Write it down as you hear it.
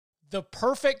The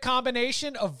perfect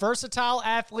combination of versatile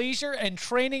athleisure and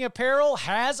training apparel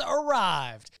has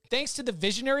arrived. Thanks to the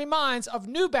visionary minds of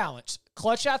New Balance,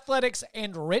 Clutch Athletics,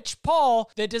 and Rich Paul,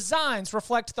 the designs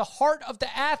reflect the heart of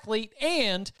the athlete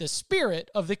and the spirit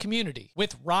of the community.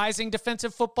 With rising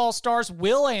defensive football stars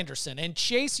Will Anderson and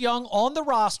Chase Young on the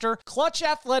roster, Clutch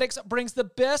Athletics brings the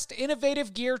best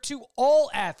innovative gear to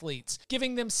all athletes,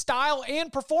 giving them style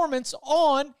and performance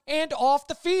on and off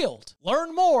the field.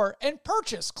 Learn more and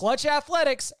purchase Clutch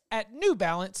Athletics at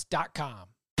newbalance.com.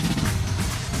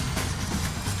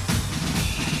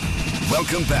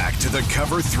 Welcome back to the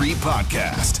Cover 3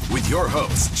 podcast with your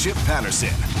hosts, Chip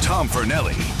Patterson, Tom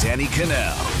Fornelli, Danny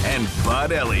Cannell, and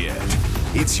Bud Elliott.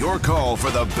 It's your call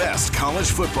for the best college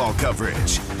football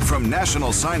coverage, from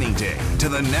National Signing Day to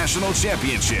the National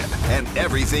Championship and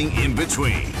everything in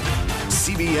between.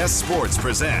 CBS Sports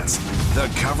presents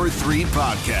the Cover 3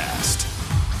 podcast.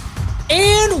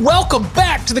 And welcome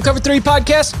back to the Cover 3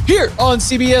 podcast here on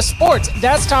CBS Sports.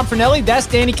 That's Tom Fornelli, that's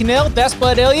Danny Cannell, that's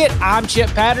Bud Elliott, I'm Chip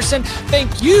Patterson.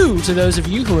 Thank you to those of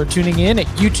you who are tuning in at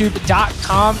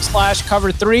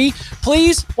youtube.com/cover3.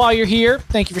 Please, while you're here,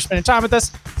 thank you for spending time with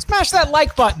us. Smash that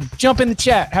like button, jump in the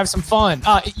chat, have some fun.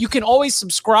 You can always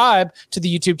subscribe to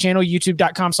the YouTube channel,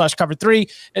 youtube.com/cover3,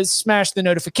 and smash the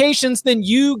notifications. Then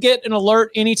you get an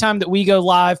alert anytime that we go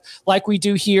live like we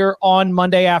do here on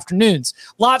Monday afternoons.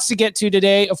 Lots to get to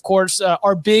today. Of course,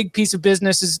 our big piece of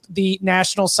business is the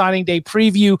National Signing Day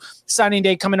preview. Signing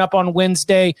Day coming up on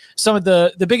Wednesday. Some of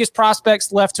the biggest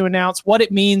prospects left to announce, what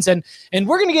it means. And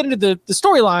we're going to get into the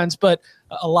storylines, but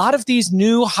a lot of these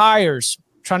new hires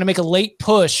trying to make a late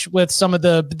push with some of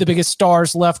the biggest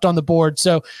stars left on the board.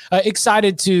 So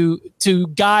excited to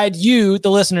guide you, the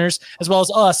listeners, as well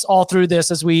as us all through this,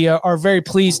 as we are very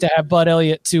pleased to have Bud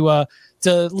Elliott to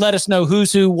let us know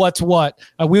who's who, what's what.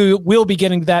 We'll be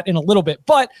getting to that in a little bit,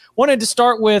 but wanted to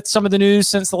start with some of the news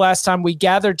since the last time we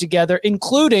gathered together,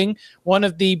 including one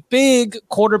of the big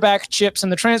quarterback chips in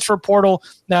the transfer portal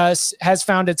has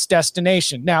found its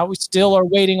destination. Now, we still are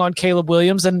waiting on Caleb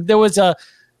Williams, and there was a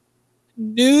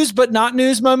news but not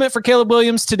news moment for Caleb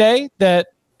Williams today that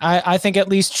I think at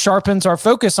least sharpens our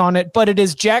focus on it, but it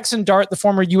is Jackson Dart, the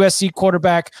former USC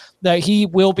quarterback, that he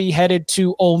will be headed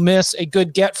to Ole Miss, a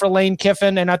good get for Lane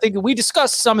Kiffin. And I think we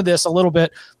discussed some of this a little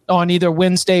bit on either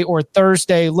Wednesday or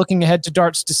Thursday, looking ahead to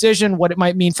Dart's decision, what it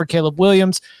might mean for Caleb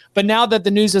Williams. But now that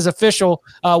the news is official,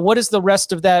 what is the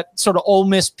rest of that sort of Ole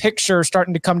Miss picture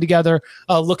starting to come together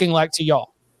looking like to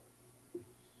y'all?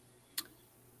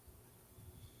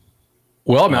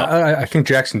 Well, I think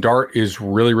Jackson Dart is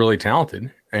really, really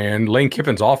talented. And Lane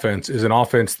Kiffin's offense is an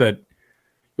offense that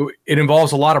it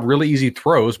involves a lot of really easy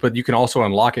throws, but you can also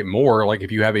unlock it more. Like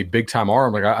if you have a big time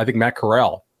arm, like I think Matt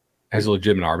Corral has a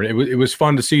legitimate arm. And it was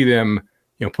fun to see them,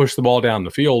 push the ball down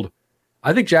the field.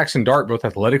 I think Jackson Dart, both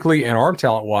athletically and arm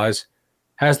talent wise,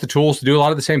 has the tools to do a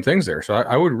lot of the same things there. So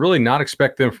I would really not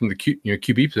expect them from the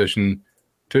QB position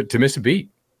to miss a beat.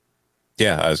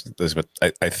 Yeah,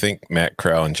 I think Matt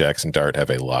Corral and Jackson Dart have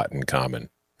a lot in common,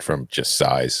 from just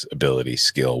size, ability,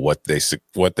 skill, what they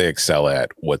excel at,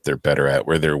 what they're better at,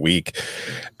 where they're weak.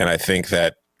 And I think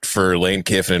that for Lane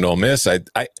Kiffin and Ole Miss, I'm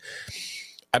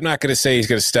not going to say he's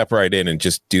going to step right in and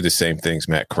just do the same things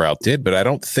Matt Corral did, but I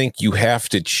don't think you have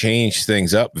to change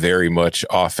things up very much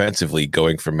offensively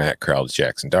going from Matt Corral to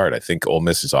Jackson Dart. I think Ole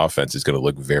Miss's offense is going to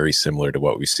look very similar to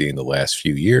what we've seen in the last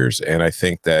few years. And I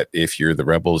think that if you're the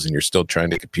Rebels and you're still trying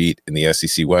to compete in the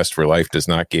SEC West, where life does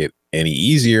not get any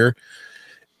easier,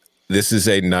 this is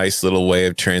a nice little way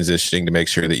of transitioning to make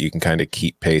sure that you can kind of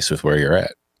keep pace with where you're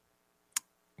at.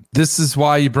 This is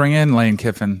why you bring in Lane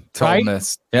Kiffin to Ole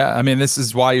Miss. Yeah, I mean, this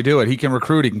is why you do it. He can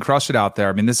recruit. He can crush it out there.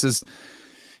 I mean, he's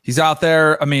out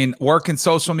there, working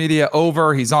social media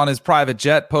over. He's on his private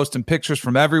jet posting pictures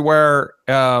from everywhere.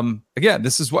 Again,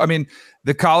 this is what,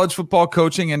 the college football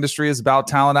coaching industry is about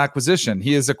talent acquisition.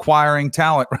 He is acquiring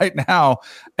talent right now,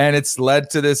 and it's led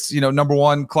to this, number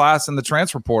one class in the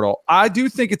transfer portal. I do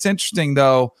think it's interesting,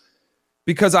 though,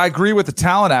 because I agree with the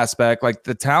talent aspect, like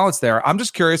the talent's there. I'm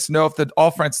just curious to know if the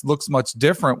offense looks much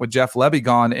different with Jeff Lebby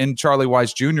gone, and Charlie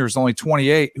Weiss Jr. is only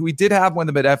 28, who we did have with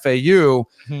him at FAU,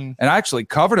 and I actually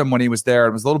covered him when he was there.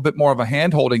 It was a little bit more of a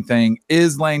hand-holding thing.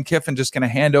 Is Lane Kiffin just going to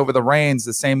hand over the reins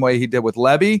the same way he did with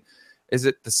Lebby? Is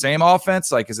it the same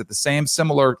offense? Like, is it the same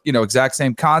similar, exact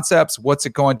same concepts? What's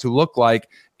it going to look like?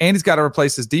 And he's got to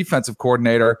replace his defensive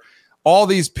coordinator. All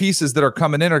these pieces that are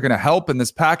coming in are going to help in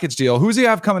this package deal. Who's he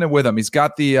have coming in with him? He's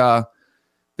got the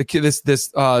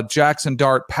Jackson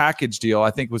Dart package deal.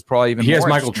 I think was probably even. He more has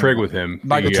Michael Trigg with him.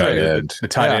 Trigg, the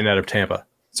tight end out of Tampa.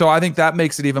 So I think that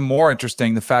makes it even more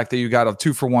interesting. The fact that you got a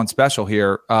 2-for-1 special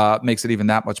here makes it even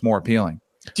that much more appealing.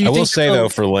 I will say though,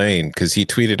 for Lane, because he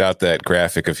tweeted out that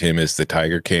graphic of him as the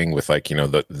Tiger King with like,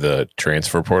 the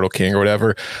transfer portal king or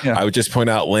whatever. Yeah. I would just point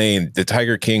out, Lane, the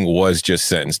Tiger King was just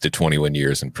sentenced to 21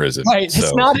 years in prison. Right.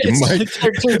 So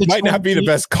it might not be the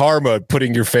best karma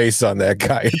putting your face on that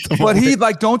guy.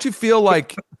 But don't you feel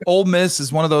like Ole Miss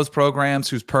is one of those programs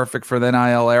who's perfect for the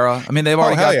NIL era? I mean, they've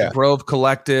already got the Grove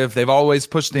Collective. They've always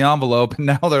pushed the envelope, and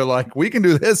now they're like, we can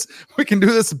do this. We can do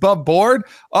this above board.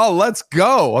 Oh, let's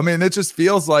go. I mean, it just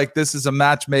feels like this is a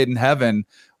match made in heaven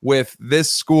with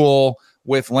this school,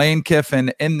 with Lane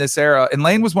Kiffin in this era. And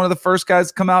Lane was one of the first guys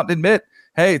to come out and admit,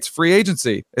 hey, it's free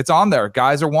agency. It's on there.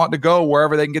 Guys are wanting to go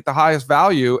wherever they can get the highest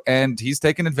value, and he's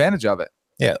taking advantage of it.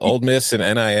 Yeah, Ole Miss and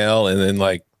NIL, and then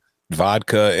like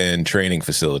vodka and training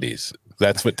facilities.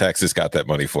 That's what Texas got that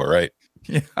money for, right?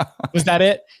 Yeah. Was that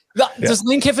it? Does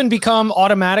Lane Kiffin become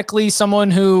automatically someone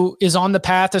who is on the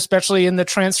path, especially in the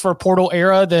transfer portal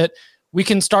era, that we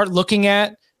can start looking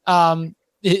at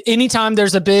anytime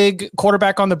there's a big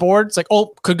quarterback on the board? It's like,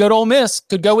 could go to Ole Miss,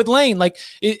 could go with Lane. Like,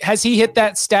 has he hit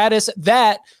that status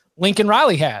that Lincoln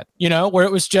Riley had, where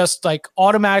it was just like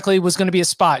automatically was going to be a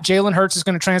spot? Jalen Hurts is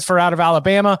going to transfer out of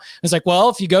Alabama. It's like, well,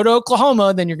 if you go to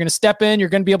Oklahoma, then you're going to step in, you're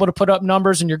going to be able to put up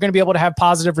numbers, and you're going to be able to have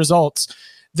positive results.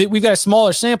 We've got a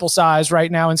smaller sample size right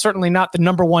now, and certainly not the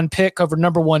number one pick over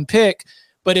number one pick.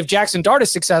 But if Jackson Dart is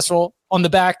successful on the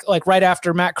back, like right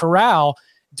after Matt Corral,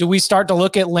 do we start to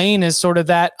look at Lane as sort of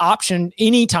that option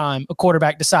anytime a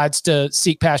quarterback decides to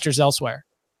seek pastures elsewhere?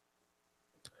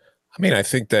 I mean, I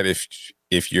think that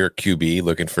if you're QB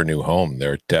looking for a new home,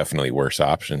 there are definitely worse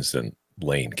options than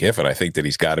Lane Kiffin. I think that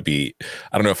he's got to be,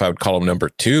 I don't know if I would call him number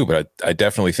 2, but I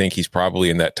definitely think he's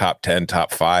probably in that top 10,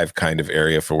 top 5 kind of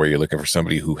area for where you're looking for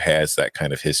somebody who has that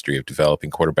kind of history of developing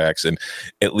quarterbacks and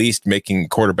at least making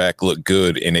quarterback look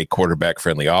good in a quarterback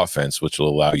friendly offense, which will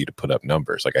allow you to put up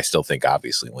numbers. Like, I still think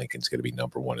obviously Lincoln's going to be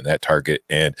number 1 in that target.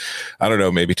 And I don't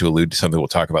know, maybe to allude to something we'll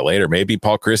talk about later, maybe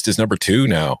Paul Chryst is number 2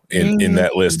 now in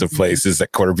that list of places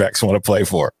that quarterbacks want to play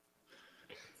for.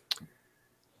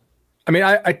 I mean,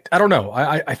 I don't know.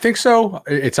 I think so.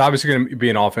 It's obviously going to be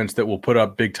an offense that will put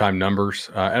up big time numbers.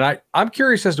 And I'm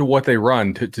curious as to what they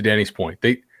run, to Danny's point.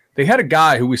 They had a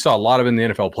guy who we saw a lot of in the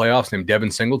NFL playoffs named Devin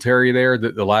Singletary there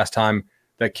the last time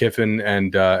that Kiffin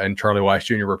and Charlie Weiss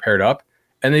Jr. were paired up.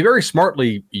 And they very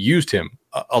smartly used him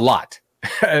a lot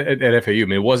at FAU. I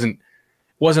mean, it wasn't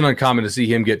uncommon to see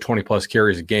him get 20 plus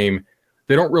carries a game.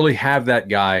 They don't really have that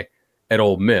guy at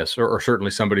Ole Miss, or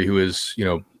certainly somebody who is,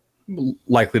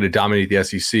 likely to dominate the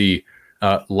SEC,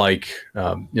 like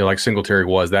Singletary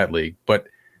was that league. But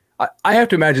I have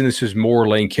to imagine this is more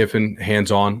Lane Kiffin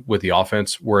hands-on with the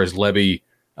offense, whereas Lebby,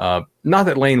 not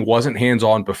that Lane wasn't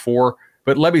hands-on before,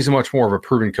 but Lebby's much more of a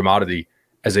proven commodity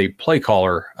as a play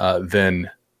caller than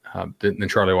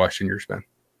Charlie Weiss Jr.'s been.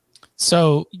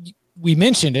 So we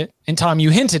mentioned it, and Tom, you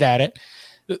hinted at it.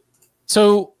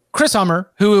 So Chris Hummer,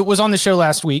 who was on the show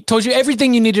last week, told you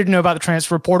everything you needed to know about the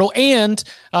transfer portal and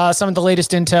some of the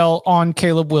latest intel on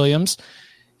Caleb Williams.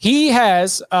 He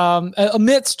has,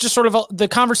 amidst just sort of the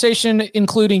conversation,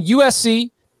 including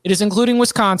USC, it is including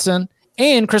Wisconsin,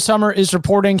 and Chris Hummer is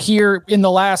reporting here in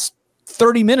the last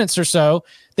 30 minutes or so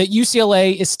that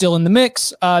UCLA is still in the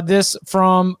mix. This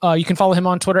from, you can follow him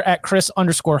on Twitter at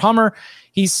Chris_Hummer.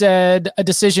 He said a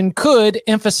decision could,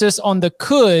 emphasis on the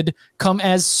could, come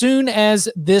as soon as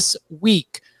this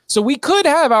week. So we could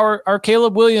have our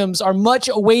Caleb Williams, our much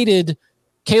awaited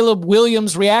Caleb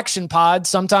Williams reaction pod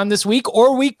sometime this week,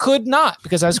 or we could not,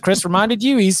 because as Chris reminded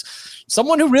you, he's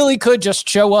someone who really could just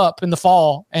show up in the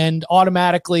fall and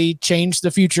automatically change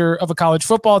the future of a college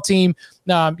football team.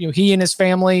 He and his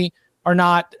family are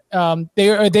not,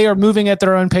 they are moving at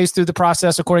their own pace through the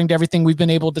process, according to everything we've been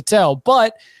able to tell.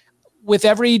 But with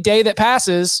every day that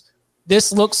passes,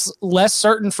 this looks less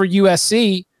certain for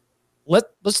USC.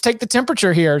 Let's take the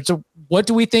temperature here. So what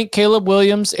do we think Caleb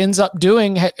Williams ends up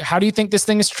doing? How do you think this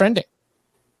thing is trending?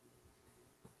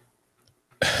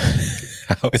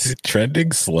 How is it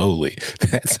trending? Slowly.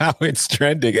 That's how it's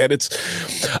trending. And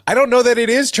I don't know that it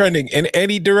is trending in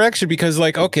any direction, because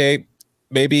okay,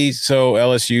 maybe so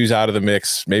LSU's out of the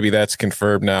mix. Maybe that's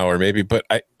confirmed now, or maybe, but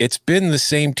it's been the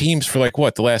same teams for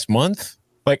the last month.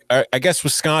 I guess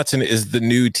Wisconsin is the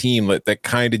new team that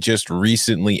kind of just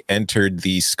recently entered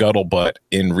the scuttlebutt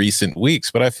in recent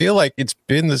weeks. But I feel like it's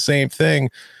been the same thing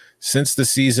since the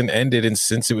season ended and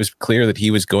since it was clear that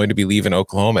he was going to be leaving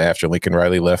Oklahoma after Lincoln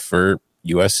Riley left for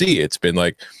USC. It's been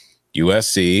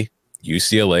USC,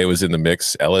 UCLA was in the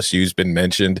mix. LSU's been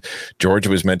mentioned. Georgia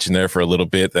was mentioned there for a little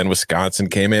bit. Then Wisconsin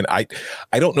came in. I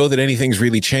don't know that anything's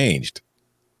really changed.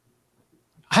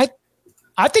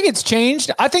 I think it's changed.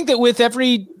 I think that with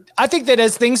every I think that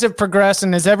as things have progressed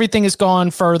and as everything has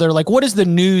gone further, like what has the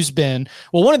news been?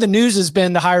 Well, one of the news has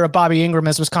been the hire of Bobby Ingram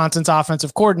as Wisconsin's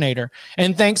offensive coordinator.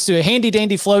 And thanks to handy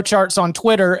dandy flowcharts on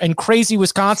Twitter and crazy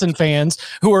Wisconsin fans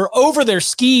who are over their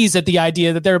skis at the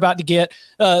idea that they're about to get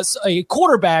a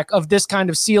quarterback of this kind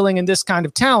of ceiling and this kind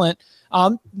of talent,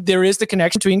 there is the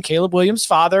connection between Caleb Williams'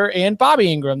 father and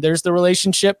Bobby Ingram. There's the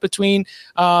relationship between,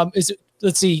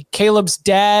 Caleb's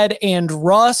dad and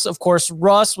Russ. Of course,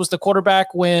 Russ was the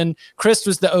quarterback when Chris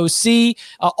was the OC.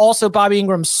 Also, Bobby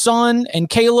Ingram's son and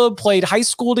Caleb played high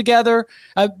school together.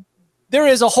 There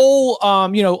is a whole,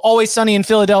 Always Sunny in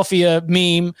Philadelphia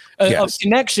meme of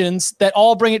connections that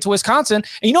all bring it to Wisconsin.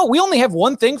 And, we only have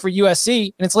one thing for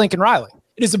USC, and it's Lincoln Riley.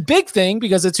 It is a big thing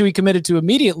because it's who he committed to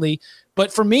immediately.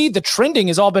 But for me, the trending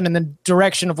has all been in the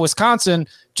direction of Wisconsin,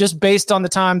 just based on the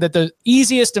time that the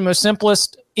easiest and most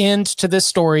simplest end to this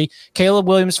story, Caleb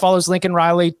Williams follows Lincoln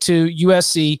Riley to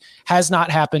USC, has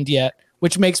not happened yet,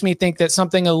 which makes me think that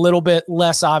something a little bit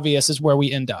less obvious is where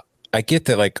we end up. I get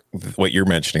that, like what you're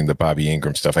mentioning, the Bobby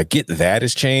Ingram stuff. I get that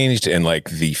has changed, and like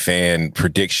the fan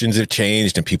predictions have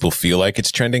changed, and people feel like it's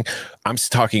trending. I'm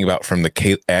talking about from the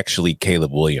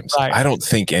Caleb Williams. Right. I don't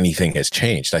think anything has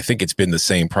changed. I think it's been the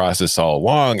same process all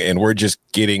along, and we're just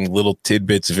getting little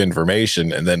tidbits of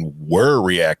information, and then we're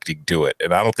reacting to it.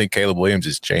 And I don't think Caleb Williams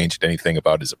has changed anything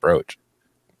about his approach.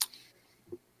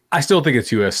 I still think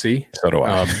it's USC. So do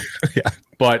I. Yeah,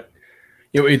 but.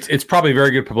 It's probably very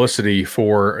good publicity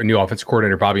for a new offensive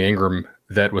coordinator, Bobby Ingram,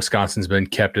 that Wisconsin's been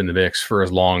kept in the mix for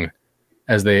as long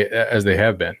as they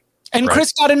have been. And right?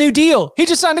 Chris got a new deal. He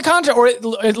just signed a contract, or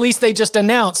at least they just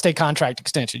announced a contract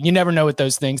extension. You never know with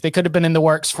those things. They could have been in the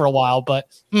works for a while, but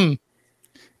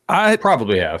I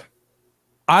probably have.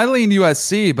 I lean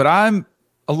USC, but I'm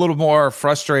a little more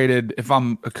frustrated if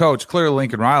I'm a coach. Clearly,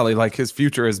 Lincoln Riley, like his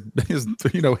future is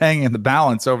hanging in the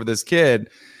balance over this kid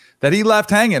that he left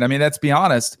hanging. I mean, let's be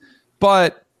honest.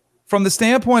 But from the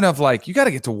standpoint of like, you got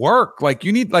to get to work. Like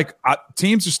you need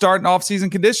teams are starting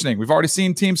off-season conditioning. We've already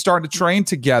seen teams starting to train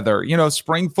together.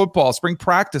 Spring football, spring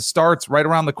practice starts right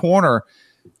around the corner.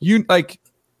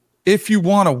 If you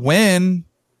want to win,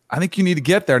 I think you need to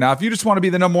get there. Now, if you just want to be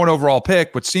the number one overall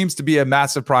pick, which seems to be a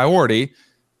massive priority,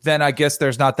 then I guess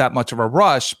there's not that much of a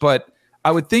rush. But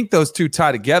I would think those two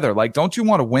tie together. Like, don't you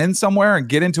want to win somewhere and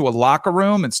get into a locker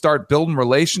room and start building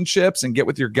relationships and get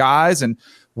with your guys and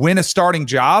win a starting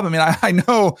job? I mean, I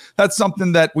know that's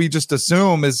something that we just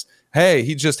assume is, hey,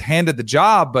 he just handed the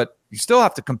job, but you still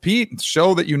have to compete and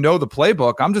show that you know the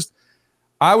playbook.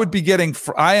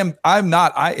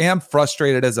 I am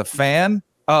frustrated as a fan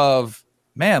of,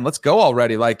 man, let's go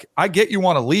already. Like, I get you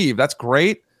want to leave. That's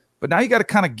great. But now you got to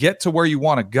kind of get to where you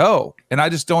want to go. And I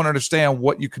just don't understand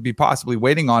what you could be possibly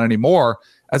waiting on anymore,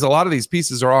 as a lot of these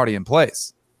pieces are already in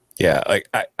place. Yeah, like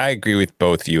I agree with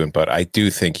both you and Bud. I do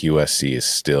think USC is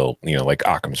still, like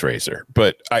Occam's razor.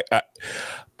 But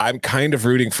I'm kind of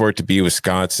rooting for it to be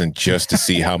Wisconsin just to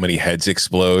see how many heads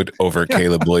explode over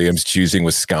Caleb Williams choosing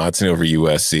Wisconsin over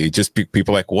USC. Just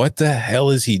people like, what the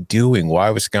hell is he doing? Why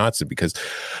Wisconsin? Because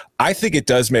I think it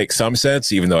does make some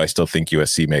sense, even though I still think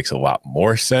USC makes a lot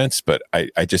more sense. But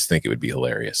I just think it would be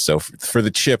hilarious. So for the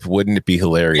chip, wouldn't it be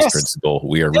hilarious, yes. Principal?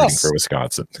 We are rooting for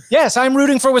Wisconsin. Yes, I'm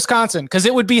rooting for Wisconsin because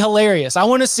it would be hilarious. I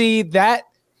want to see that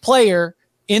player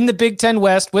in the Big Ten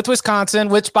West with Wisconsin,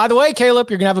 which, by the way,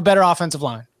 Caleb, you're going to have a better offensive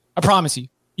line. I promise you.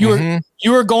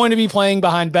 You are going to be playing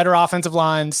behind better offensive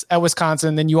lines at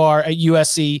Wisconsin than you are at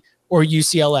USC or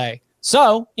UCLA.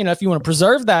 So, if you want to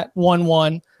preserve that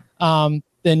 1-1,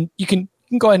 then you can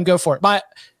go ahead and go for it. My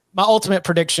ultimate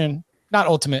prediction, not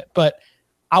ultimate, but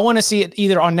I want to see it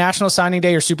either on National Signing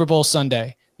Day or Super Bowl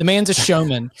Sunday. The man's a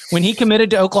showman. When he committed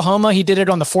to Oklahoma, he did it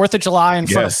on the 4th of July in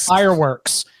front of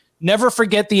fireworks. Never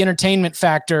forget the entertainment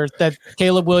factor that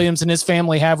Caleb Williams and his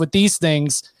family have with these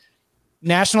things.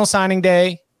 National Signing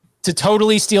Day to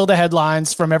totally steal the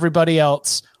headlines from everybody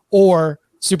else, or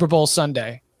Super Bowl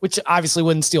Sunday, which obviously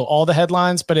wouldn't steal all the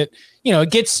headlines, but it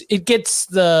gets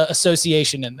the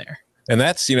association in there. And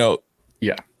that's,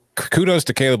 kudos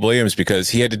to Caleb Williams, because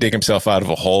he had to dig himself out of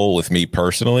a hole with me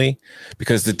personally,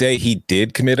 because the day he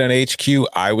did commit on HQ,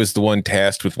 I was the one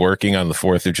tasked with working on the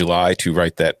 4th of July to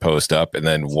write that post up and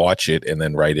then watch it and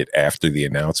then write it after the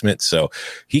announcement. So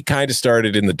he kind of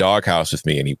started in the doghouse with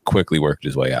me and he quickly worked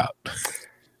his way out.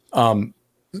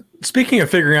 Speaking of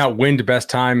figuring out when to best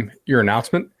time your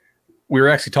announcement, we were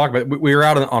actually talking about, we were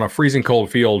out on a freezing cold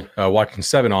field watching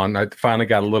 7 on. I finally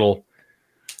got a little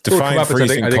define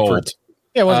freezing cold.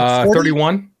 Yeah,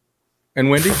 31 and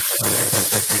windy.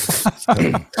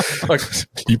 Like,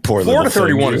 you poor 4 to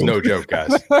 31 is no joke,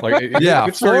 guys. Like, yeah,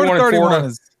 it's 31 and 4 to,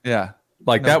 is, yeah.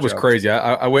 Like, that was crazy.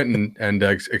 I went and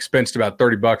expensed about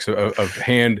 $30 of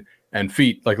hand and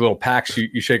feet, like little packs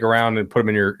you shake around and put them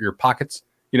in your pockets,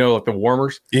 like the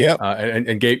warmers. Yeah.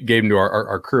 And gave them to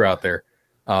our crew out there.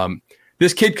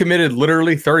 This kid committed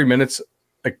literally 30 minutes,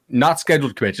 like not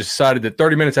scheduled to commit, just decided that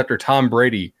 30 minutes after Tom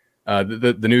Brady,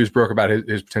 the news broke about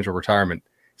his potential retirement.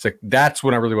 It's like, that's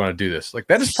when I really want to do this. Like,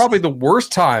 that is probably the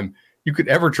worst time you could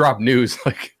ever drop news,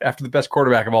 like after the best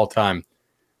quarterback of all time,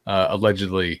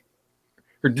 allegedly.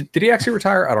 Or did he actually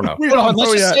retire? I don't know. Hold on,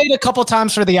 let's just say it a couple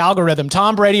times for the algorithm.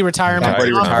 Tom Brady retirement. Tom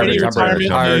Brady retirement.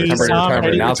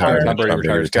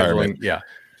 Scheduling. Yeah.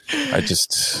 I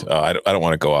just I don't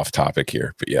want to go off topic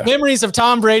here, but yeah. Memories of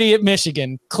Tom Brady at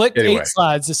Michigan. Click 8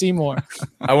 slides to see more.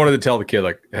 I wanted to tell the kid,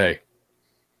 like, hey,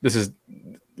 this is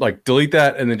like, delete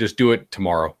that and then just do it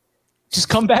tomorrow. Just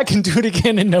come back and do it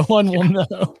again and no one will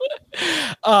know.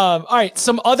 All right.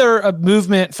 Some other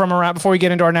movement from around before we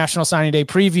get into our National Signing Day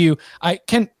preview.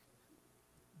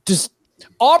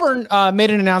 Auburn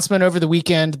made an announcement over the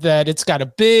weekend that it's got a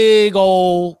big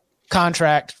old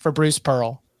contract for Bruce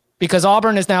Pearl, because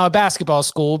Auburn is now a basketball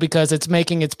school, because it's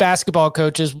making its basketball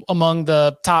coaches among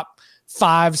the top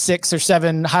 5, 6, or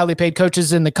 7 highly paid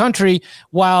coaches in the country,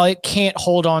 while it can't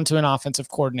hold on to an offensive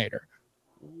coordinator.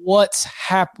 What's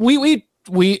happening?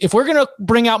 We if we're gonna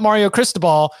bring out Mario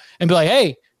Cristobal and be like,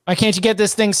 hey, why can't you get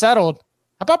this thing settled?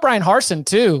 How about Brian Harsin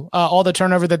too? All the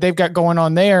turnover that they've got going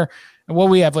on there. And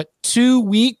we have 2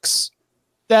 weeks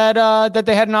that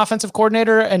they had an offensive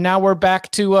coordinator, and now we're back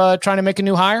to trying to make a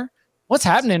new hire. What's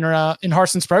happening in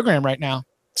Harsin's program right now?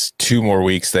 It's 2 more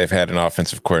weeks they've had an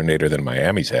offensive coordinator than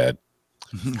Miami's had.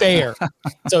 Fair.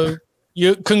 So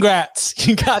congrats,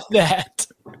 you got that.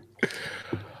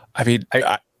 I mean,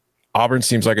 Auburn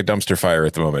seems like a dumpster fire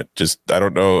at the moment. Just, I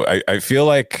don't know. I feel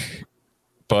like,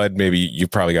 Bud, maybe you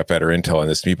probably got better intel on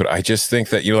this than me, but I just think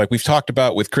that, like we've talked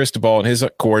about with Cristobal and his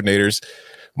coordinators,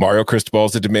 Mario Cristobal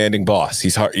is a demanding boss.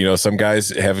 He's hard, some guys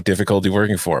have difficulty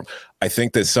working for him. I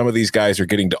think that some of these guys are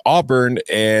getting to Auburn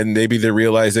and maybe they're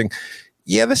realizing,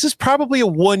 yeah, this is probably a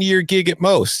 1-year gig at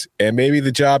most, and maybe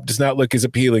the job does not look as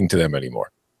appealing to them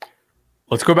anymore.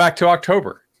 Let's go back to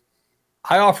October.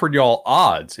 I offered y'all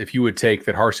odds if you would take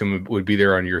that Harsin would be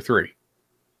there on year 3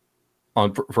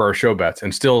 for our show bets,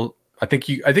 and still, I think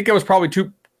I was probably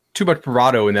too much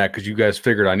bravado in that, because you guys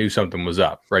figured I knew something was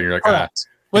up, right? You're like, if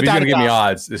he's going to give me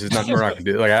odds, this is not, we're not going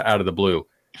to do, like, out of the blue.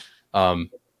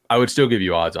 I would still give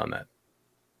you odds on that.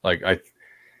 Like,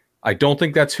 I don't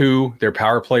think that's who their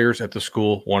power players at the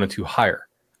school wanted to hire.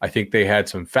 I think they had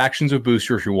some factions of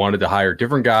boosters who wanted to hire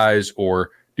different guys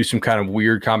or do some kind of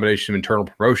weird combination of internal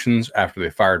promotions after they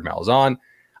fired Malzahn.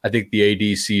 I think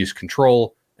the AD seized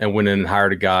control and went in and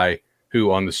hired a guy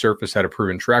who on the surface had a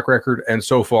proven track record. And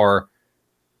so far,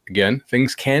 again,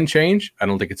 things can change. I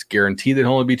don't think it's guaranteed that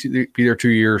he'll only be there 2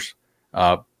 years,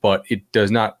 but it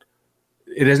has not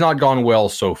gone well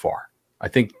so far. I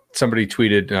think somebody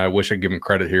tweeted, and I wish I'd give him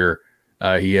credit here,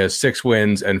 he has 6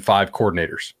 wins and 5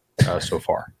 coordinators so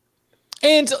far.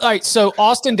 And all right, so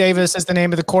Austin Davis is the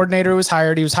name of the coordinator who was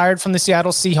hired. He was hired from the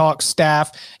Seattle Seahawks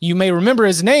staff. You may remember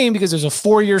his name because there's a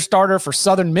 4-year starter for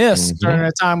Southern Miss during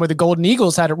a time where the Golden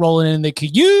Eagles had it rolling in the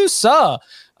Cayusa.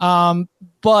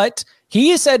 But he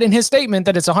has said in his statement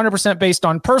that it's 100% based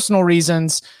on personal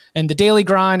reasons and the daily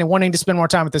grind and wanting to spend more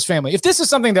time with his family. If this is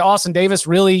something that Austin Davis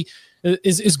really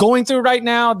is going through right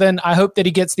now, then I hope that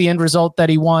he gets the end result that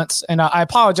he wants. And I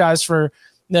apologize for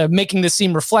making this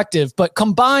seem reflective, but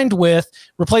combined with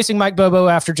replacing Mike Bobo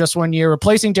after just 1 year,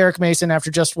 replacing Derek Mason after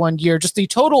just 1 year, just the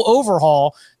total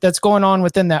overhaul that's going on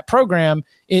within that program,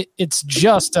 it's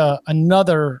just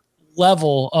another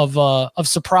level of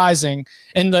surprising.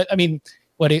 And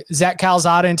Zach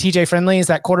Calzada and TJ Friendly is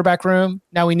that quarterback room.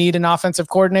 Now we need an offensive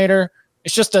coordinator.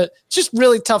 It's just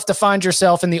really tough to find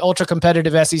yourself in the ultra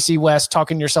competitive SEC West,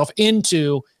 talking yourself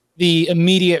into the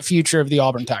immediate future of the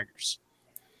Auburn Tigers.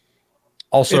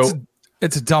 Also,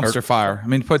 it's a dumpster fire. I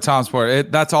mean, put Tom's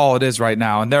word. That's all it is right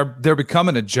now, and they're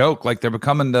becoming a joke. Like, they're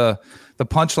becoming the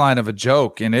punchline of a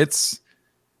joke, and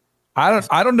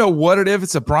I don't know what it is. If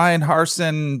it's a Brian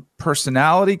Harsin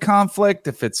personality conflict,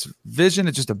 if it's vision,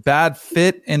 it's just a bad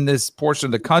fit in this portion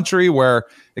of the country where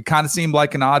it kind of seemed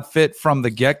like an odd fit from the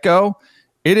get-go.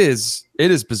 It is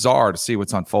bizarre to see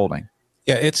what's unfolding.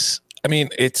 Yeah, I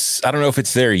don't know if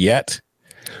it's there yet,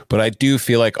 but I do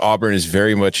feel like Auburn is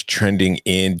very much trending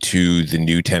into the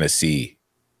new Tennessee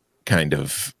kind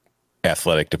of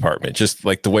athletic department, just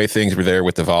like the way things were there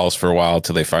with the Vols for a while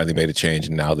till they finally made a change,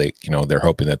 and now they're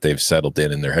hoping that they've settled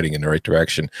in and they're heading in the right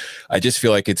direction. I just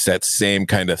feel like it's that same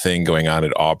kind of thing going on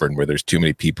at Auburn, where there's too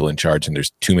many people in charge and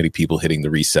there's too many people hitting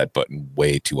the reset button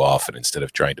way too often instead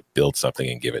of trying to build something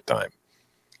and give it time.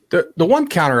 The one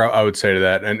counter I would say to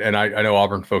that, and I know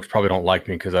Auburn folks probably don't like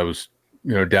me because I was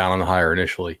down on the hire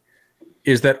initially,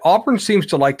 is that Auburn seems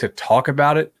to like to talk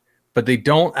about it, but they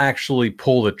don't actually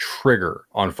pull the trigger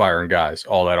on firing guys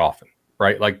all that often,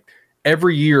 right? Like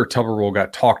every year Tuberville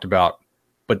got talked about,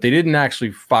 but they didn't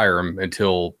actually fire him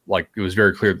until like it was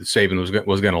very clear that Saban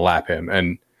was going to lap him,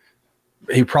 and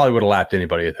he probably would have lapped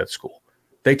anybody at that school.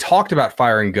 They talked about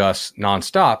firing Gus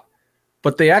nonstop,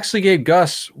 but they actually gave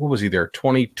Gus, what was he there,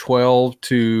 2012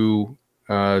 to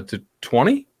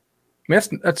 20? I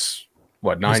mean, that's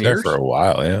what, 9 years? For a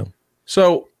while, yeah.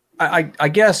 So I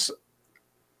guess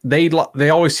they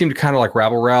always seem to kind of like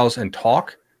rabble rouse and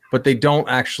talk, but they don't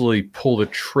actually pull the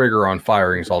trigger on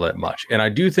firings all that much. And I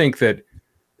do think that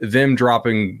them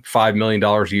dropping $5 million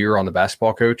a year on the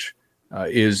basketball coach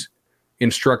is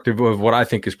instructive of what I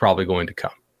think is probably going to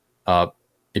come.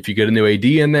 If you get a new AD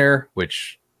in there,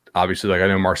 which obviously, like I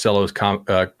know Marcelo's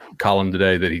column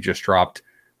today that he just dropped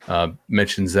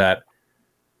mentions that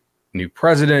new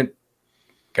president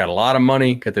got a lot of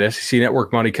money, got the SEC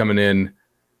network money coming in.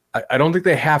 I don't think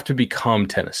they have to become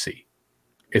Tennessee.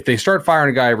 If they start firing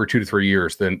a guy every 2 to 3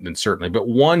 years, then certainly. But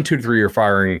 1 2 to 3 year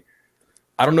firing,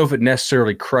 I don't know if it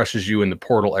necessarily crushes you in the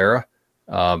portal era,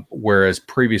 whereas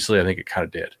previously I think it kind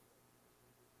of did.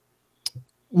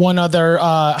 One other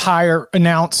hire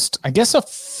announced, I guess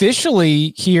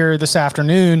officially here this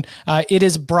afternoon. It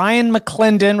is Brian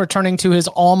McClendon returning to his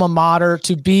alma mater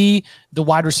to be the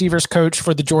wide receivers coach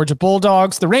for the Georgia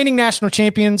Bulldogs. The reigning national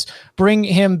champions bring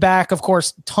him back. Of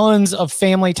course, tons of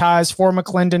family ties for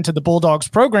McClendon to the Bulldogs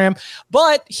program,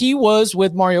 but he was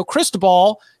with Mario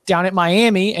Cristobal down at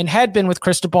Miami and had been with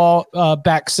Cristobal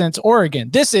back since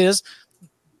Oregon.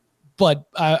 But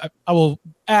I will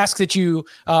ask that you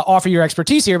offer your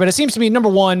expertise here. But it seems to me, number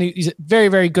one, he's a very,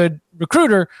 very good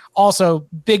recruiter. Also,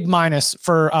 big minus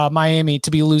for Miami to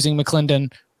be losing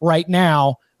McClendon right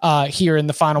now here in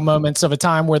the final moments of a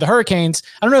time where the Hurricanes,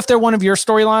 I don't know if they're one of your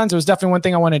storylines. It was definitely one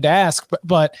thing I wanted to ask.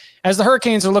 But as the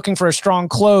Hurricanes are looking for a strong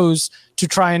close to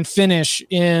try and finish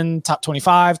in top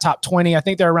 25, top 20, I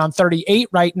think they're around 38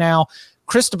 right now.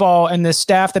 Cristobal and this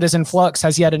staff that is in flux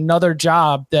has yet another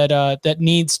job that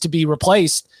needs to be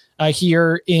replaced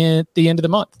here in the end of the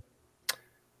month.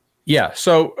 Yeah,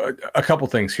 so a couple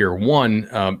things here. One,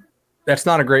 that's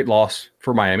not a great loss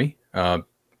for Miami.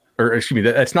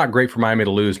 That's not great for Miami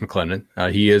to lose McClendon.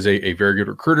 He is a very good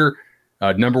recruiter.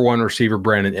 Number one receiver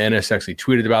Brandon Ennis actually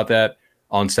tweeted about that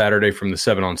on Saturday from the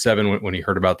 7-on-7 when he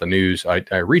heard about the news. I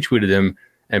retweeted him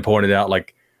and pointed out,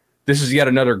 like, this is yet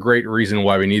another great reason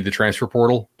why we need the transfer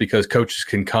portal, because coaches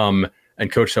can come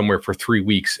and coach somewhere for 3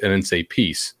 weeks and then say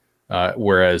peace.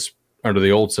 Whereas under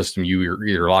the old system, you were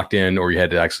either locked in or you had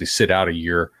to actually sit out a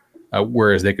year,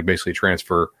 whereas they could basically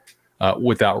transfer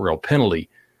without real penalty.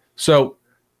 So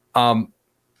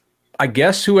I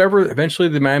guess whoever eventually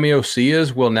the Miami OC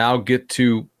is will now get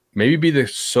to maybe be the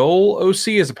sole OC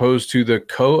as opposed to the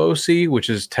co-OC, which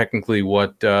is technically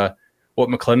what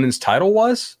McClendon's title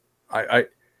was.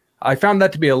 I found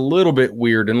that to be a little bit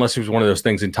weird, unless it was one of those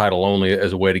things in title only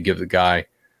as a way to give the guy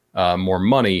more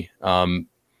money.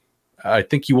 I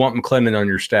think you want McClendon on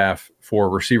your staff for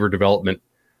receiver development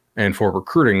and for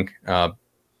recruiting. I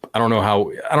don't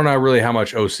know really how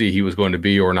much OC he was going to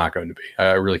be or not going to be.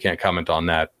 I really can't comment on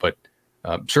that, but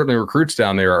certainly recruits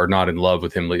down there are not in love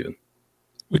with him leaving.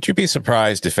 Would you be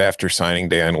surprised if after signing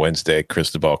day on Wednesday,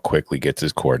 Cristobal quickly gets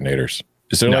his coordinators?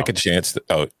 Is there like a chance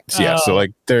that, so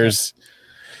like there's,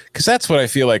 because that's what I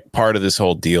feel like part of this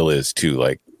whole deal is too.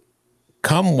 Like,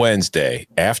 come Wednesday,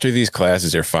 after these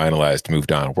classes are finalized,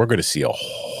 moved on, we're going to see a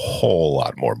whole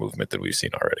lot more movement than we've seen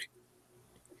already.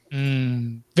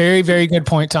 Very, very good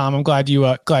point, Tom. I'm glad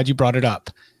you brought it up.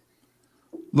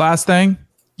 Last thing.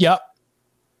 Yep.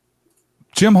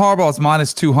 Jim Harbaugh is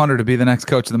minus 200 to be the next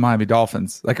coach of the Miami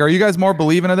Dolphins. Like, are you guys more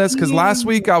believing of this? Because last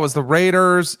week I was the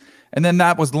Raiders, and then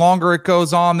that was longer. It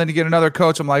goes on. Then you get another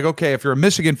coach. I'm like, okay, if you're a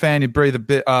Michigan fan, you breathe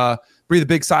a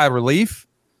big sigh of relief.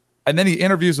 And then he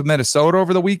interviews with Minnesota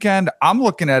over the weekend. I'm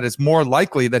looking at it as more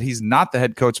likely that he's not the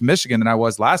head coach of Michigan than I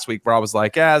was last week, where I was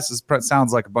like,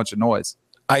 sounds like a bunch of noise.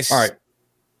 All right.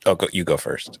 You go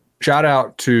first. Shout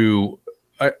out to,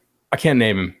 I can't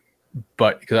name him,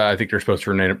 but because I think they're supposed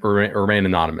to remain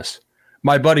anonymous.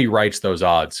 My buddy writes those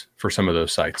odds for some of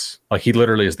those sites. Like, he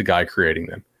literally is the guy creating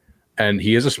them. And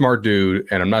he is a smart dude,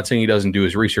 and I'm not saying he doesn't do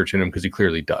his research in them, because he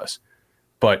clearly does.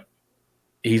 But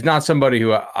he's not somebody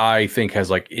who I think has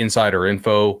like insider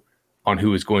info on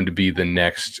who is going to be the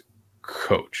next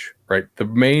coach, right? The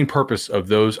main purpose of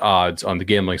those odds on the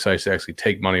gambling sites to actually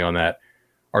take money on that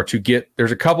are to get,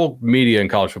 there's a couple media in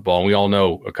college football, and we all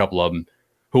know a couple of them,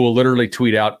 who will literally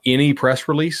tweet out any press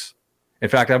release In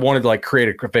fact, I wanted to like create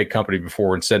a fake company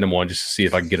before and send them one just to see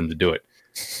if I can get them to do it.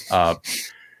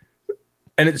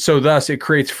 So thus it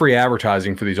creates free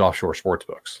advertising for these offshore sports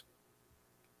books.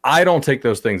 I don't take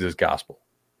those things as gospel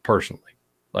personally.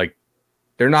 Like,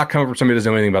 they're not coming from somebody who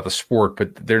doesn't know anything about the sport,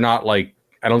 but they're not like,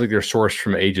 I don't think they're sourced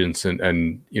from agents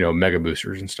and mega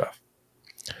boosters and stuff.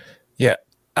 Yeah.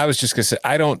 I was just going to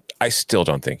say, I still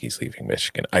don't think he's leaving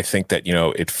Michigan. I think that,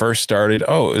 it first started, it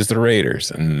was the Raiders,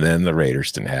 and then the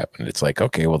Raiders didn't happen. It's like,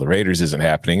 okay, well, the Raiders isn't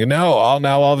happening. And now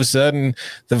all of a sudden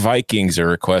the Vikings are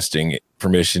requesting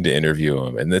permission to interview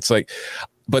him. And it's like,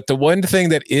 but the one thing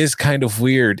that is kind of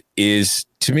weird is,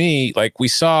 to me, like we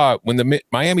saw when the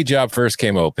Miami job first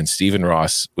came open, Stephen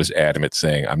Ross was adamant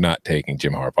saying, I'm not taking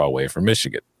Jim Harbaugh away from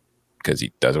Michigan because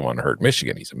he doesn't want to hurt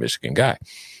Michigan. He's a Michigan guy.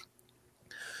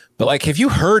 But like, have you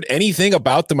heard anything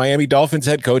about the Miami Dolphins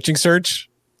head coaching search?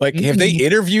 Like, have they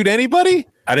interviewed anybody?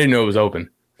 I didn't know it was open.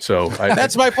 So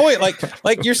that's my point.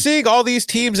 Like you're seeing all these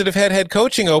teams that have had head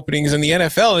coaching openings in the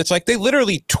NFL, and it's like they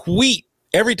literally tweet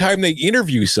every time they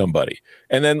interview somebody.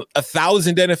 And then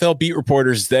 1,000 NFL beat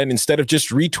reporters then, instead of just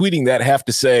retweeting that, have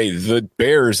to say the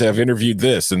Bears have interviewed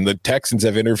this and the Texans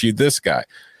have interviewed this guy.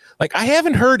 Like, I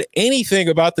haven't heard anything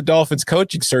about the Dolphins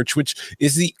coaching search, which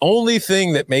is the only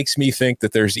thing that makes me think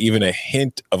that there's even a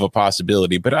hint of a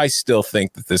possibility. But I still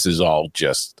think that this is all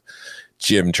just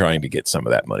Jim trying to get some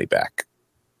of that money back.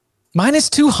 Minus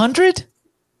 200?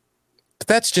 But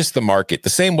that's just the market. The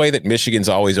same way that Michigan's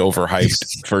always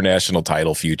overhyped for national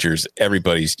title futures.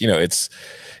 Everybody's,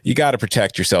 you got to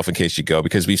protect yourself in case you go,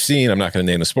 because we've seen, I'm not going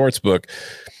to name a sports book,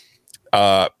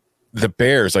 the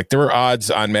Bears, like there were odds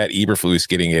on Matt Eberflus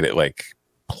getting it at like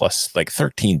plus like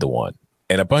 13-1,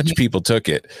 and a bunch of people took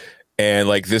it. And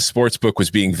like this sports book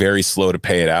was being very slow to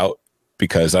pay it out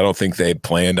because I don't think they had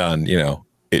planned on,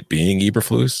 it being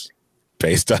Eberflus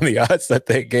based on the odds that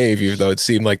they gave, even though it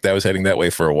seemed like that was heading that way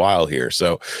for a while here.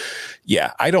 So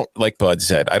yeah, I don't, like Bud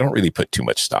said, I don't really put too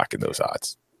much stock in those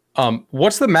odds.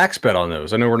 What's the max bet on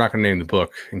those? I know we're not going to name the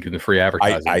book and give the free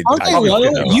advertising.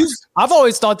 I've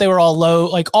always thought they were all low,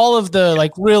 like all of the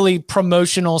like really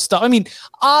promotional stuff. I mean,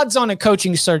 odds on a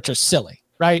coaching search are silly,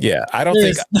 right? Yeah, I don't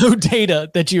There's think no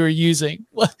data that you are using.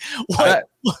 What?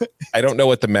 I don't know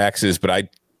what the max is, but I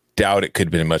doubt it could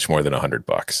have been much more than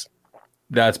 $100.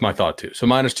 That's my thought too. So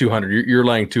minus 200, you're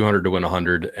laying 200 to win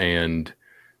 100, and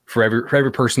for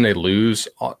every person they lose,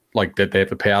 like that they have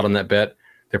to pay out on that bet,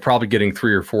 they're probably getting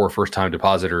 3 or 4 first-time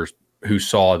depositors who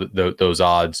saw those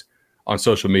odds on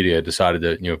social media, decided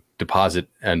to deposit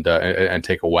and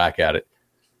take a whack at it.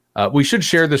 We should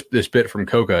share this bit from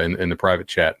Coca in the private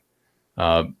chat.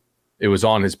 It was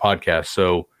on his podcast.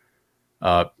 So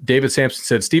David Sampson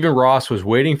said Stephen Ross was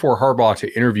waiting for Harbaugh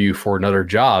to interview for another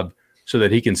job so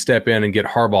that he can step in and get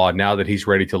Harbaugh now that he's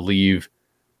ready to leave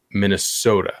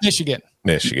Minnesota.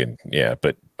 Michigan, yeah,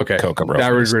 but okay. Now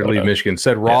we're ready to leave Michigan.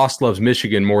 Said Ross loves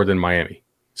Michigan more than Miami.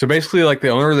 So basically, like the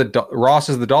owner of Ross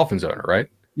is the Dolphins owner, right?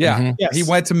 Yeah, Yes. He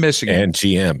went to Michigan and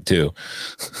GM too.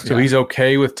 So he's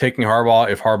okay with taking Harbaugh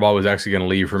if Harbaugh was actually going to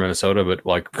leave for Minnesota, but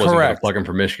like wasn't going to plug him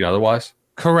for Michigan otherwise.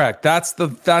 Correct. That's the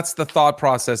thought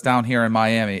process down here in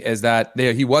Miami, is that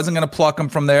he wasn't going to pluck him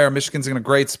from there. Michigan's in a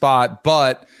great spot,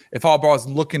 but if Harbaugh's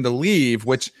looking to leave,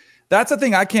 which that's the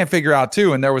thing I can't figure out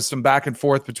too. And there was some back and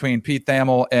forth between Pete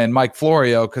Thamel and Mike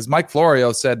Florio, because Mike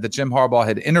Florio said that Jim Harbaugh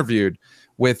had interviewed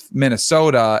with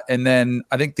Minnesota. And then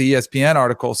I think the ESPN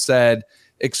article said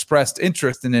expressed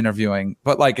interest in interviewing.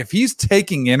 But like, if he's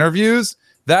taking interviews,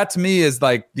 that to me is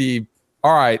like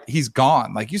all right, he's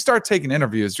gone. Like, you start taking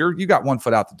interviews, you got one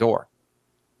foot out the door.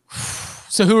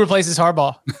 So who replaces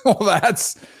Harbaugh? Well,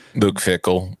 that's Luke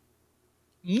Fickell.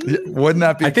 Wouldn't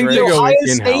that be? I think great? they go Ohio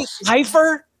in-house. State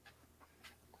Heifer?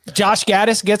 Josh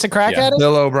Gaddis gets a crack at it?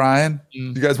 Bill O'Brien.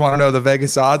 You guys want to know the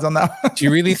Vegas odds on that one? Do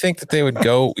you really think that they would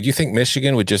go? Do you think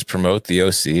Michigan would just promote the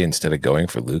OC instead of going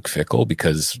for Luke Fickell?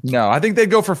 Because no, I think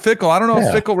they'd go for Fickell. I don't know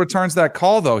if Fickell returns that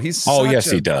call though. He's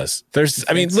he does. Luke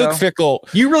Fickell.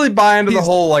 You really buy into the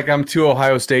whole like I'm too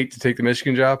Ohio State to take the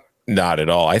Michigan job? Not at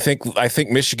all. I think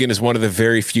Michigan is one of the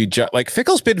very few jobs. Like,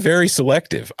 Fickell's been very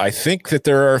selective. I think that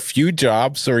there are a few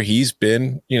jobs where he's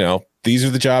been, these are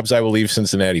the jobs I will leave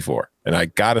Cincinnati for. And I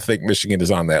got to think Michigan is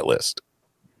on that list.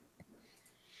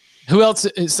 Who else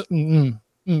is? We'll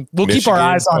Michigan, keep our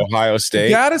eyes on Ohio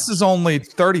State. Gaddis is only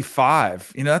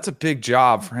 35. That's a big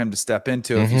job for him to step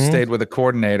into if you stayed with a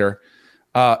coordinator.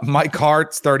 Mike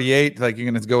Hart's 38. Like, you're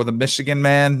going to go with a Michigan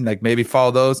man, like maybe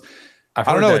follow those. I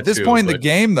don't know. At this point in the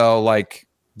game, though, like,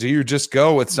 do you just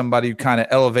go with somebody who kind of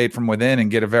elevate from within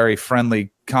and get a very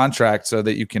friendly contract so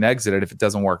that you can exit it if it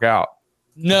doesn't work out?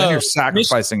 No, then you're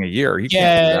sacrificing a year. You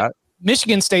can't do that.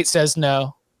 Michigan State says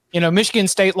no. Michigan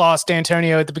State lost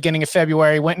D'Antonio at the beginning of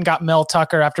February, went and got Mel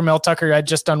Tucker after Mel Tucker had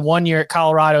just done 1 year at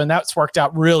Colorado, and that's worked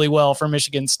out really well for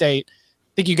Michigan State.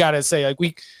 I think you got to say,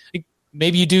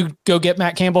 maybe you do go get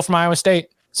Matt Campbell from Iowa State.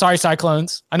 Sorry,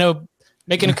 Cyclones. I know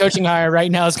making a coaching hire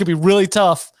right now is going to be really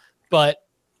tough, but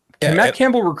can Matt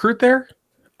Campbell recruit there?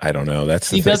 I don't know. That's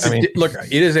the thing. Look,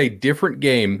 it is a different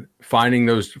game finding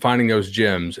those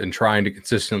gems and trying to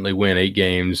consistently win 8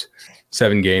 games,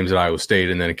 7 games at Iowa State,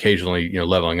 and then occasionally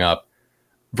leveling up,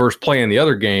 versus playing the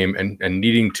other game and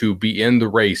needing to be in the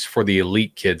race for the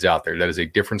elite kids out there. That is a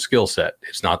different skill set.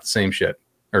 It's not the same shit.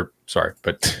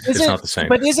 But it's not the same.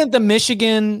 But isn't the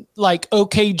Michigan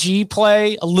OKG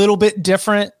play a little bit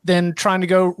different than trying to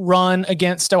go run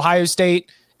against Ohio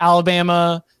State,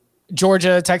 Alabama,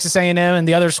 Georgia, Texas A&M, and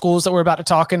the other schools that we're about to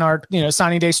talk in our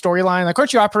signing day storyline?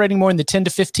 Aren't you operating more in the 10 to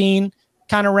 15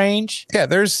 kind of range? Yeah,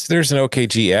 there's an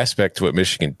OKG aspect to what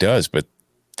Michigan does, but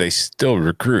they still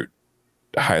recruit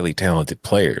highly talented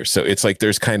players. So it's like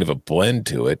there's kind of a blend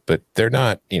to it, but they're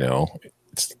not,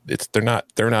 they're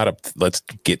not a let's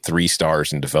get 3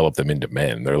 stars and develop them into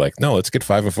men. They're like, no, let's get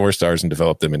 5 and 4 stars and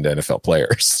develop them into NFL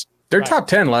players. They're top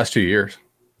 10 last 2 years.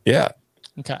 Yeah.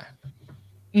 Okay.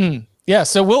 Yeah.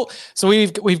 So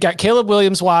we've got Caleb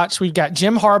Williams watch. We've got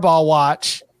Jim Harbaugh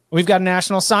watch. We've got a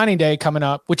National Signing Day coming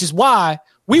up, which is why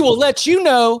we will let you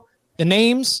know the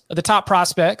names of the top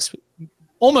prospects,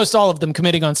 almost all of them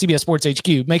committing on CBS Sports HQ.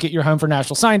 Make it your home for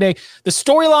National Signing Day. The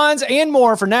storylines and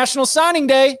more for National Signing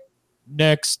Day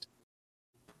next.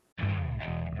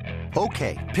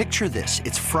 Okay, picture this.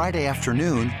 It's Friday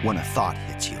afternoon when a thought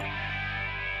hits you.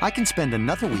 I can spend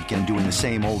another weekend doing the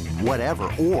same old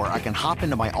whatever, or I can hop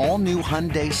into my all-new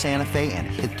Hyundai Santa Fe and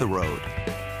hit the road.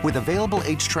 With available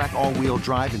H-Track all-wheel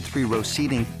drive and 3-row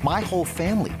seating, my whole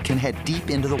family can head deep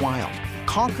into the wild.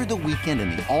 Conquer the weekend in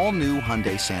the all-new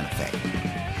Hyundai Santa Fe.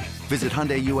 Visit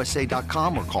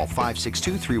HyundaiUSA.com or call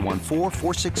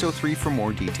 562-314-4603 for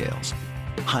more details.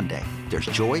 Hyundai, there's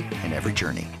joy in every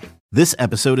journey. This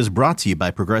episode is brought to you by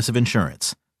Progressive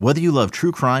Insurance. Whether you love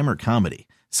true crime or comedy,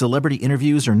 celebrity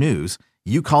interviews or news,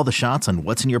 you call the shots on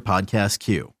what's in your podcast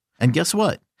queue. And guess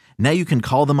what? Now you can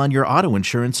call them on your auto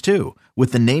insurance too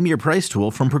with the Name Your Price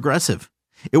tool from Progressive.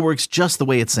 It works just the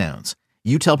way it sounds.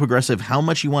 You tell Progressive how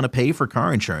much you want to pay for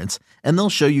car insurance, and they'll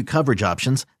show you coverage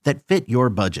options that fit your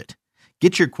budget.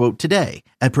 Get your quote today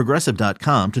at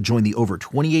Progressive.com to join the over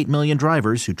 28 million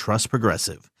drivers who trust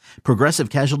Progressive. Progressive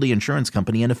Casualty Insurance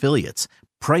Company and Affiliates.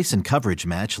 Price and coverage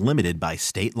match limited by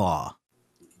state law.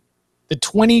 The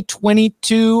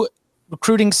 2022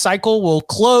 recruiting cycle will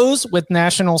close with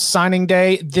National Signing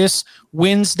Day this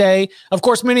Wednesday. Of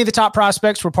course, many of the top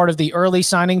prospects were part of the early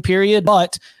signing period,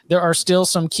 but there are still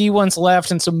some key ones left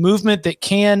and some movement that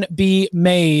can be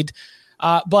made.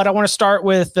 But I want to start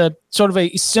with sort of a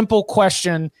simple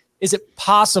question. Is it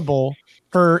possible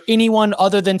for anyone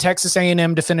other than Texas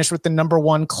A&M to finish with the number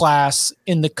 1 class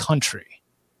in the country?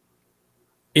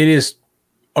 It is.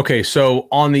 Okay, so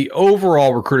on the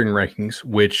overall recruiting rankings,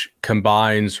 which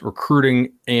combines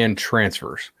recruiting and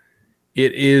transfers,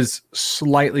 it is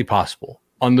slightly possible.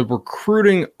 On the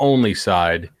recruiting only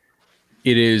side,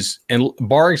 it is, and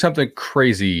barring something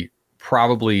crazy,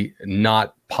 probably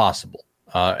not possible.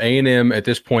 A&M at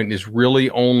this point is really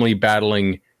only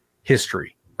battling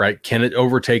history, right? Can it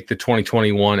overtake the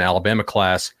 2021 Alabama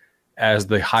class as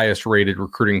the highest rated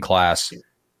recruiting class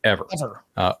ever?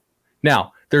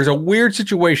 Now, there's a weird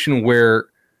situation where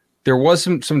there was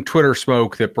some Twitter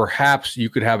smoke that perhaps you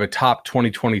could have a top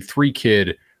 2023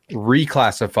 kid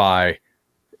reclassify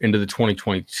into the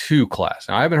 2022 class.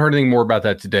 Now, I haven't heard anything more about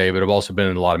that today, but I've also been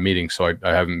in a lot of meetings, so I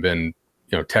haven't been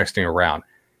texting around.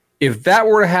 If that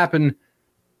were to happen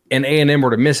and A&M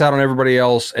were to miss out on everybody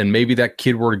else, and maybe that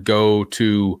kid were to go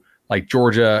to like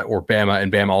Georgia or Bama,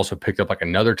 and Bama also picked up like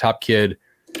another top kid,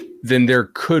 then there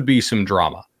could be some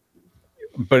drama.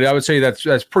 But I would say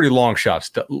that's pretty long shot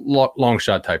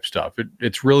type stuff.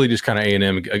 It's really just kind of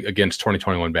A&M against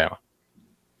 2021 Bama.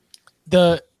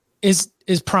 Is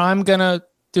Prime gonna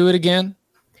do it again?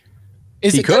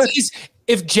 He could.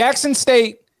 If Jackson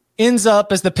State ends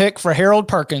up as the pick for Harold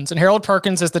Perkins, and Harold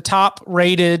Perkins is the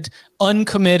top-rated,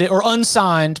 uncommitted or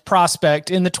unsigned prospect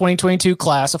in the 2022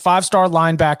 class, a 5-star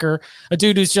linebacker, a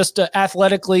dude who's just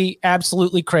athletically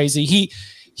absolutely crazy.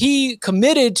 He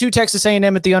committed to Texas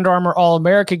A&M at the Under Armour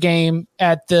All-America game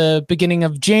at the beginning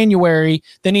of January.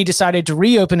 Then he decided to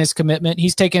reopen his commitment.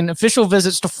 He's taken official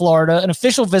visits to Florida, an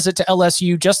official visit to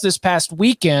LSU just this past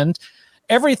weekend.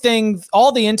 Everything,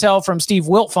 all the intel from Steve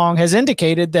Wiltfong has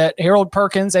indicated that Harold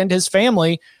Perkins and his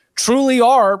family truly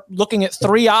are looking at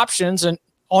 3 options, and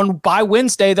by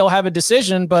Wednesday they'll have a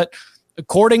decision. But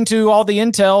according to all the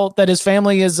intel that his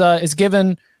family is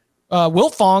given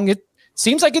Wiltfong, it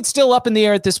seems like it's still up in the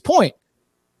air at this point.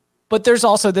 But there's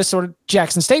also this sort of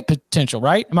Jackson State potential,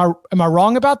 right? Am I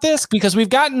wrong about this? Because we've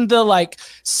gotten the like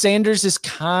Sanders is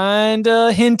kind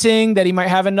of hinting that he might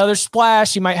have another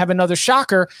splash, he might have another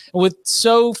shocker. With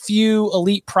so few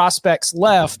elite prospects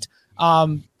left,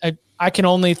 I can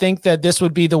only think that this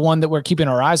would be the one that we're keeping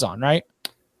our eyes on, right?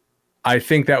 I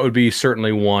think that would be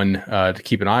certainly one to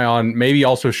keep an eye on. Maybe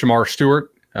also Shamar Stewart.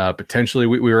 Potentially,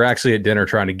 we were actually at dinner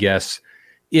trying to guess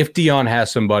if Deion has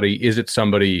somebody. Is it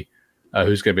somebody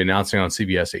who's going to be announcing on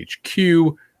CBS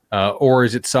HQ, or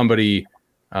is it somebody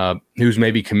who's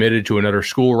maybe committed to another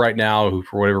school right now, who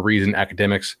for whatever reason,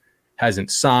 academics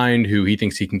hasn't signed, who he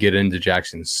thinks he can get into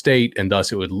Jackson State, and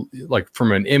thus it would, like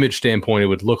from an image standpoint, it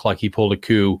would look like he pulled a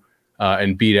coup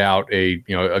and beat out a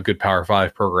good Power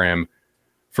 5 program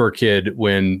for a kid.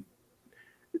 When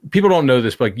people don't know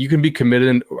this, but like you can be committed,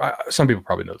 and some people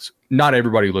probably know this. Not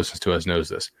everybody who listens to us knows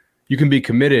this. You can be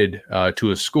committed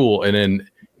to a school, and then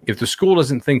if the school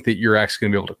doesn't think that you're actually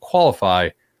going to be able to qualify,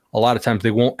 a lot of times they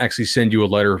won't actually send you a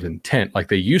letter of intent like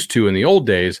they used to in the old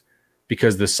days,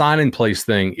 because the sign-in-place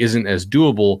thing isn't as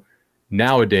doable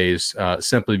nowadays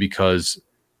simply because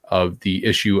of the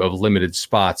issue of limited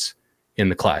spots in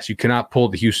the class. You cannot pull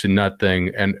the Houston Nutt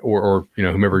thing and or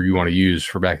whomever you want to use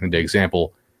for back in the day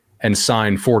example and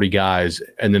sign 40 guys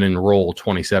and then enroll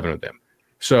 27 of them.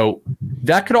 So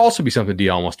that could also be something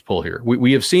Deion wants to pull here.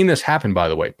 We have seen this happen, by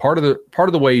the way. Part of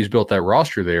the way he's built that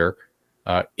roster there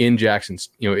in Jackson's,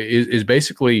 is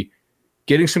basically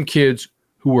getting some kids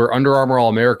who were Under Armour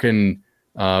All-American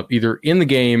either in the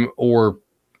game or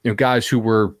guys who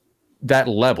were that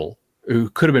level who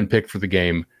could have been picked for the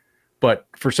game, but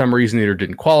for some reason either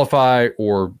didn't qualify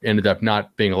or ended up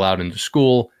not being allowed into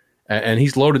school. And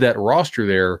he's loaded that roster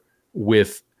there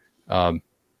with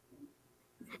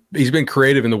he's been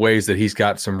creative in the ways that he's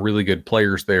got some really good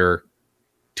players there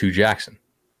to Jackson.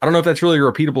 I don't know if that's really a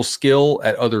repeatable skill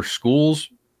at other schools,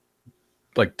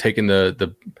 like taking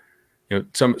the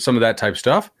some of that type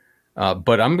stuff.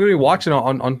 But I'm going to be watching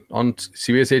on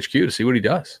CBS HQ to see what he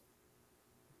does.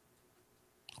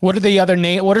 What are the other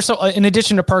names? What are in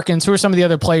addition to Perkins, who are some of the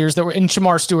other players that were in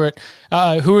Shamar Stewart?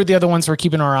 Who are the other ones we're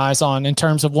keeping our eyes on in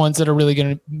terms of ones that are really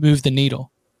going to move the needle?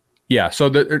 Yeah, so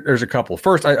there's a couple.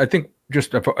 First, I think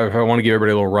just if I want to give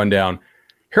everybody a little rundown,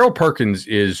 Harold Perkins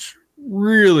is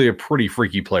really a pretty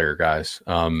freaky player, guys.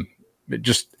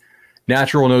 Just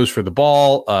natural nose for the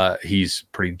ball. He's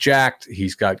pretty jacked.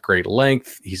 He's got great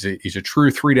length. He's a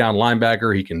true 3-down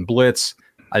linebacker. He can blitz.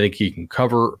 I think he can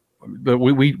cover. But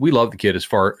we love the kid as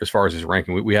far as his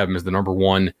ranking. We have him as the number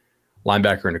 1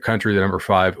 linebacker in the country, the number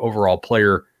 5 overall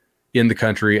player in the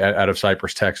country out of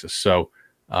Cypress, Texas. So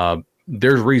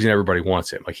there's a reason everybody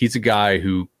wants him. Like, he's a guy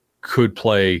who could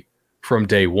play from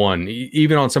day one,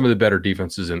 even on some of the better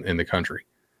defenses in the country.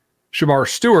 Shamar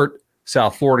Stewart,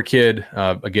 South Florida kid,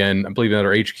 again, I believe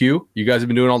another HQ. You guys have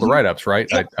been doing all the write-ups,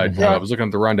 right? I was looking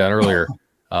at the rundown earlier.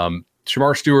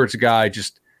 Shamar Stewart's a guy,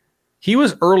 he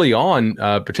was early on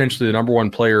potentially the number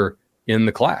 1 player in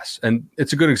the class. And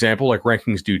it's a good example, like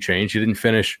rankings do change. He didn't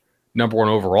finish number 1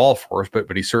 overall for us,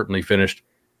 but he certainly finished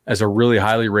as a really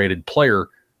highly rated player.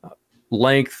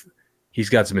 Length, he's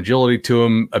got some agility to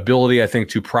him, ability, I think,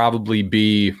 to probably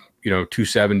be,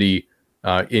 270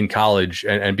 in college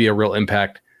and be a real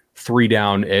impact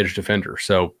 3-down edge defender.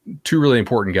 So 2 really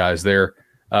important guys there.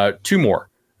 2 more.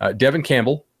 Devin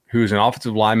Campbell, who's an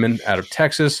offensive lineman out of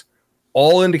Texas.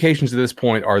 All indications at this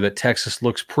point are that Texas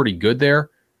looks pretty good there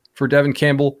for Devin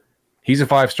Campbell. He's a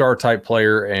 5-star type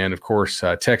player. And of course,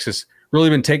 Texas really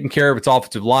been taking care of its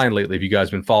offensive line lately, if you guys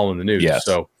have been following the news. Yes.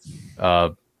 So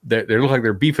they look like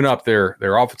they're beefing up their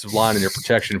offensive line and their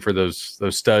protection for those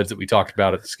studs that we talked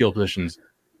about at the skill positions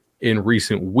in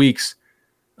recent weeks.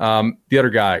 The other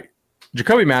guy,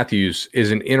 Jacoby Matthews,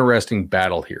 is an interesting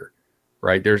battle here,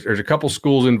 right? There's a couple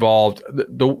schools involved.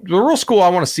 The real school I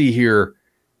want to see here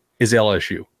is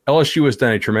LSU. LSU has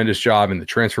done a tremendous job in the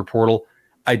transfer portal.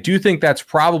 I do think that's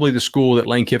probably the school that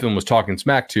Lane Kiffin was talking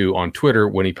smack to on Twitter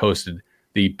when he posted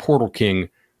the Portal King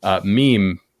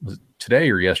meme. Was it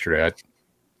today or yesterday?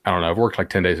 I don't know. I've worked like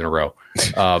 10 days in a row.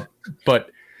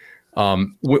 But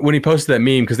when he posted that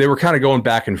meme, because they were kind of going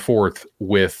back and forth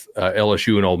with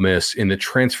LSU and Ole Miss in the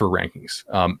transfer rankings.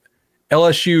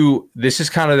 LSU, this is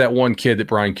kind of that one kid that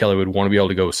Brian Kelly would want to be able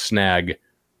to go snag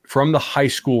from the high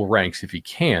school ranks if he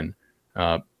can,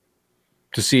 to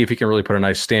see if he can really put a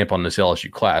nice stamp on this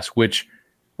LSU class, which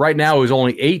right now is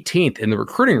only 18th in the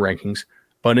recruiting rankings,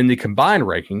 but in the combined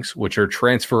rankings, which are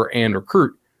transfer and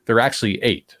recruit, they're actually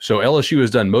 8th. So LSU has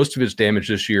done most of its damage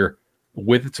this year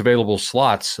with its available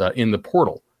slots in the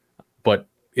portal. But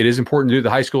it is important to do the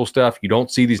high school stuff. You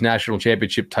don't see these national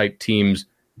championship type teams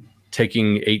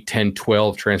taking 8, 10,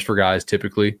 12 transfer guys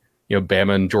typically.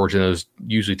 Bama and Georgia, those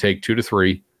usually take 2 to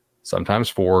 3, sometimes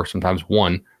 4, sometimes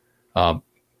 1.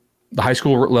 The high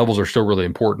school levels are still really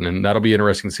important, and that'll be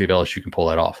interesting to see if LSU can pull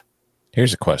that off.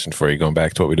 Here's a question for you, going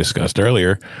back to what we discussed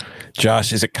earlier.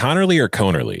 Josh, is it Connerly or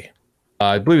Conerly?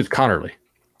 I believe it's Connerly.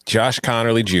 Josh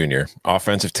Connerly Jr.,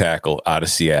 offensive tackle out of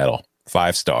Seattle,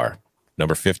 5-star,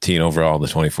 number 15 overall in the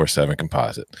 24/7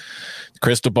 composite.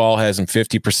 Crystal Ball has him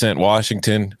 50%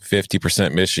 Washington,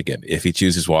 50% Michigan. If he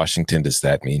chooses Washington, does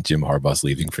that mean Jim Harbaugh's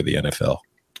leaving for the NFL?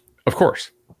 Of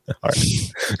course. All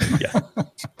right. Yeah.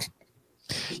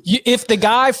 If the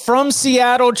guy from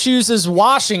Seattle chooses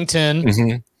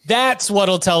Washington, that's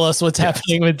what'll tell us what's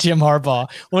happening with Jim Harbaugh.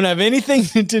 Won't have anything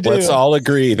to do. Let's all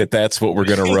agree that that's what we're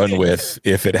going to run with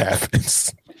if it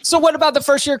happens. So what about the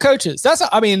first year coaches?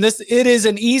 It is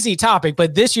an easy topic,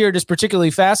 but this year it is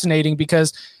particularly fascinating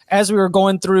because as we were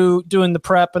going through doing the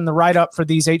prep and the write-up for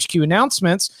these HQ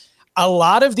announcements, a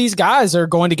lot of these guys are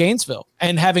going to Gainesville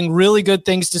and having really good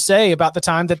things to say about the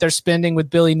time that they're spending with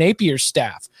Billy Napier's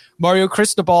staff. Mario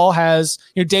Cristobal has,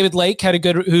 David Lake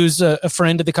who's a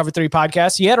friend of the Cover 3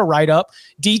 podcast. He had a write-up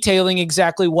detailing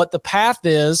exactly what the path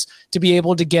is to be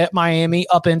able to get Miami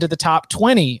up into the top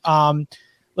 20.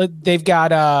 They've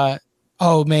got,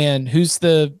 who's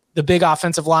the big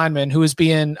offensive lineman who is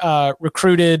being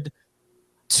recruited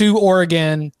to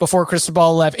Oregon before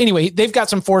Cristobal left. Anyway, they've got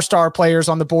some 4-star players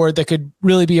on the board that could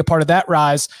really be a part of that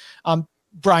rise.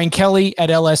 Brian Kelly at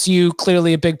LSU,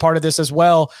 clearly a big part of this as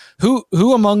well.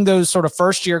 Who among those sort of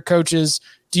first-year coaches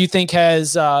do you think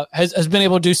has been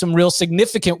able to do some real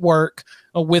significant work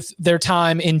with their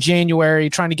time in January,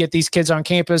 trying to get these kids on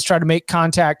campus, try to make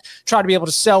contact, try to be able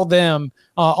to sell them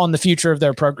on the future of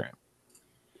their program?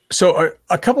 So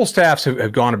a couple staffs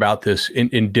have gone about this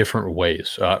in different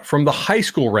ways. From the high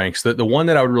school ranks, the one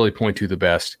that I would really point to the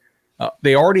best,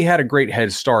 they already had a great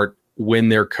head start when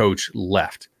their coach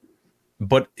left.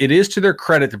 But it is to their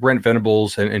credit to Brent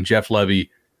Venables and Jeff Levy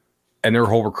and their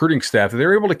whole recruiting staff that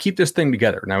they're able to keep this thing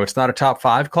together. Now, it's not a top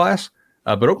 5 class,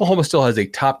 but Oklahoma still has a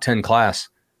top 10 class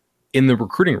in the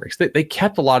recruiting ranks. They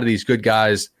kept a lot of these good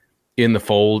guys in the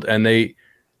fold, and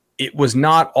it was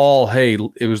not all, hey,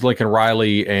 it was Lincoln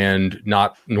Riley and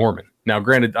not Norman. Now,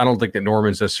 granted, I don't think that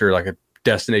Norman's necessarily like a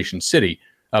destination city,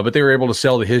 but they were able to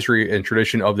sell the history and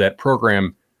tradition of that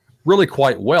program really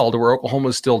quite well to where Oklahoma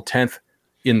is still 10th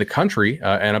in the country.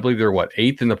 And I believe they're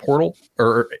 8th in the portal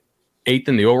or 8th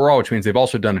in the overall, which means they've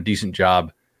also done a decent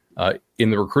job in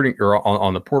the recruiting or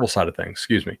on the portal side of things.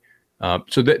 Excuse me.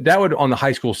 So that would, on the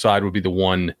high school side, would be the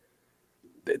one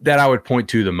that I would point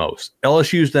to the most.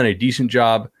 LSU's done a decent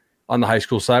job on the high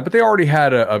school side, but they already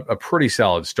had a pretty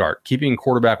solid start. Keeping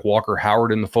quarterback Walker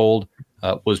Howard in the fold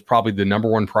was probably the number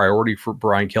one priority for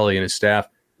Brian Kelly and his staff.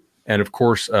 And of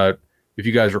course, if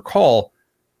you guys recall,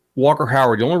 Walker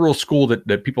Howard, the only real school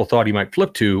that people thought he might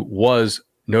flip to was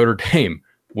Notre Dame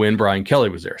when Brian Kelly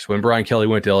was there. So when Brian Kelly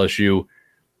went to LSU,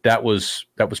 that was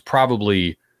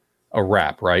probably a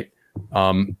wrap, right?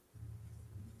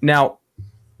 Now,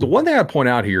 the one thing I point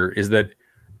out here is that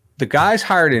the guys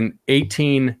hired in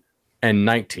 18 and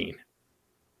 19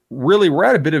 really were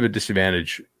at a bit of a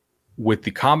disadvantage with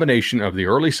the combination of the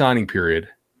early signing period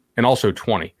and also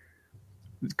 20.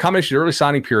 The combination of the early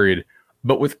signing period,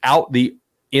 but without the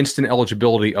instant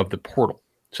eligibility of the portal.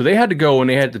 So they had to go and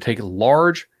they had to take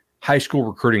large high school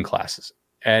recruiting classes.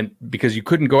 And because you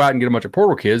couldn't go out and get a bunch of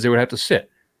portal kids, they would have to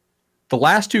sit. The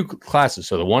last 2 classes,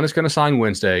 so the one that's going to sign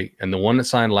Wednesday and the one that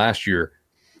signed last year,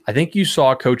 I think you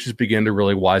saw coaches begin to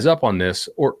really wise up on this,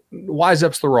 or wise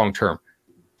up's the wrong term.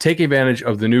 Take advantage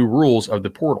of the new rules of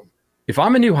the portal. If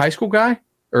I'm a new high school guy,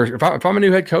 or if I'm a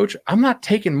new head coach, I'm not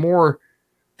taking more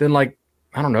than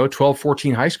 12,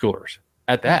 14 high schoolers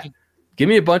at that. Give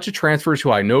me a bunch of transfers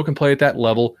who I know can play at that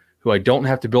level, who I don't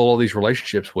have to build all these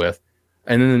relationships with.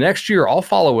 And then the next year I'll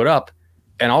follow it up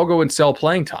and I'll go and sell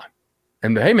playing time.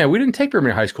 And hey man, we didn't take very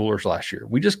many high schoolers last year.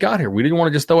 We just got here. We didn't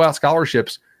want to just throw out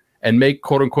scholarships and make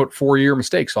quote unquote 4-year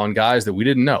mistakes on guys that we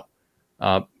didn't know.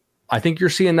 I think you're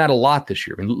seeing that a lot this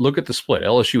year. I mean, look at the split.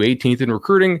 LSU 18th in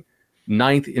recruiting,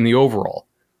 9th in the overall.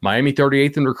 Miami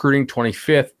 38th in recruiting,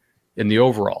 25th in the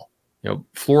overall.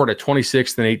 Florida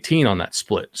 26th and 18 on that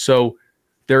split. So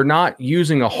they're not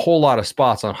using a whole lot of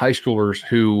spots on high schoolers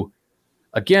who,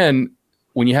 again,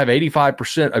 when you have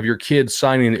 85% of your kids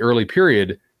signing in the early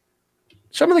period,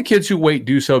 some of the kids who wait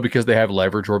do so because they have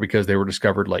leverage or because they were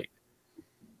discovered late.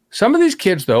 Some of these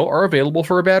kids, though, are available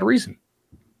for a bad reason,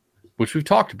 which we've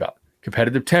talked about.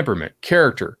 Competitive temperament,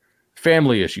 character,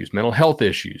 family issues, mental health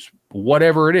issues,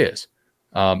 whatever it is,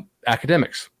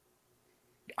 academics.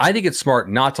 I think it's smart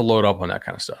not to load up on that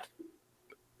kind of stuff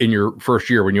in your first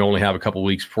year when you only have a couple of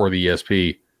weeks before the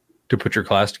ESP to put your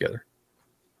class together.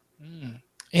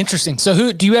 Interesting. So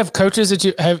who do you have coaches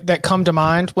that come to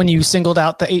mind when you singled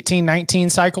out the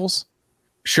 18-19 cycles?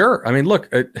 Sure. I mean,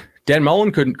 look, Dan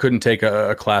Mullen couldn't take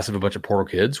a class of a bunch of portal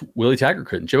kids. Willie Taggart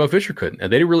couldn't. Jimbo Fisher couldn't.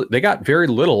 And they got very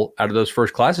little out of those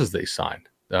first classes they signed.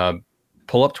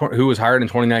 Pull up who was hired in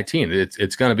 2019.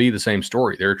 It's going to be the same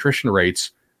story. Their attrition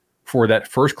rates for that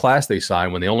first class they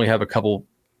signed when they only have a couple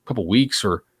weeks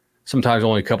or sometimes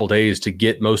only a couple days to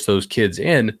get most of those kids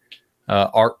in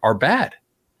are bad.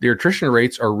 Their attrition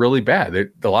rates are really bad.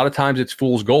 A lot of times it's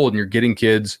fool's gold and you're getting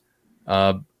kids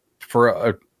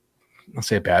for let's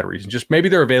say a bad reason. Just maybe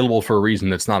they're available for a reason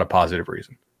that's not a positive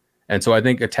reason. And so I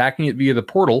think attacking it via the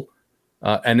portal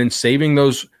and then saving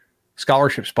those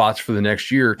scholarship spots for the next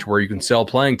year to where you can sell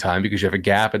playing time because you have a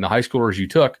gap in the high schoolers you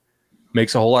took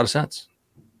makes a whole lot of sense.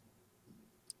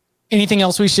 Anything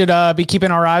else we should be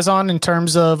keeping our eyes on in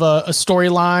terms of a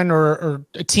storyline or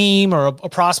a team or a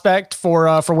prospect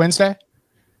for Wednesday?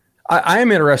 I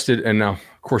am interested, and now,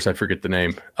 of course, I forget the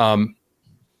name.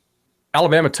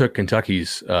 Alabama took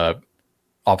Kentucky's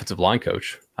offensive line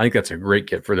coach. I think that's a great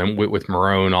get for them with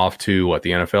Marrone off to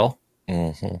the NFL.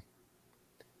 Mm-hmm.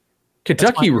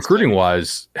 Kentucky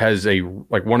recruiting-wise has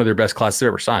one of their best classes they've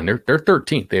ever signed. They're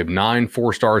 13th. They have 9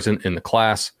 4-stars in the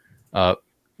class. The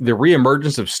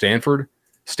reemergence of Stanford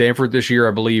this year,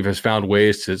 I believe, has found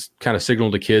ways to kind of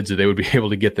signal to kids that they would be able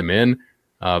to get them in.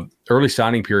 Early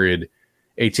signing period,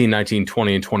 18, 19,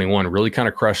 20, and 21 really kind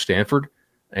of crushed Stanford.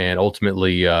 And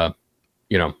ultimately, now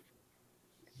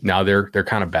they're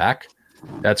kind of back.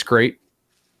 That's great.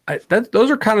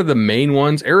 Those are kind of the main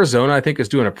ones. Arizona, I think, is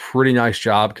doing a pretty nice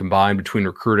job combined between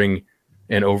recruiting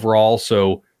and overall.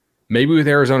 So maybe with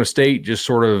Arizona State just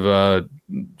sort of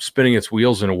spinning its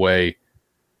wheels in a way,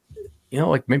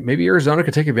 maybe Arizona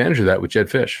could take advantage of that with Jedd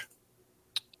Fisch.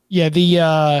 Yeah,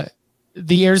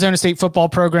 the Arizona State football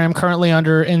program currently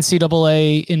under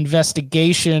NCAA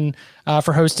investigation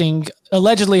for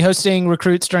allegedly hosting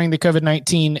recruits during the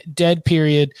COVID-19 dead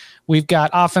period. We've got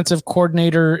offensive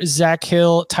coordinator Zach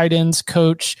Hill, tight ends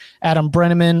coach Adam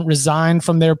Brenneman resigned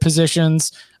from their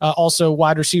positions. Also,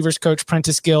 wide receivers coach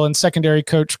Prentice Gill and secondary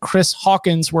coach Chris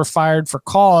Hawkins were fired for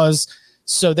cause.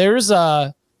 So there's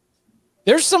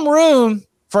some room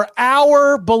for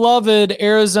our beloved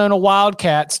Arizona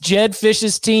Wildcats, Jedd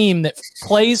Fisch's team that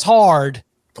plays hard.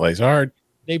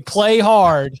 They play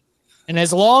hard. And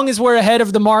as long as we're ahead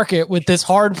of the market with this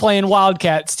hard-playing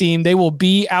Wildcats team, they will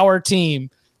be our team.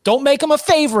 Don't make them a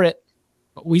favorite,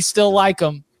 but we still like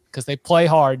them because they play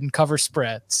hard and cover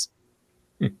spreads.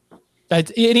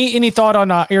 Any thought on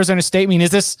Arizona State? I mean,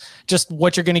 is this just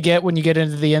what you're going to get when you get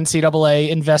into the NCAA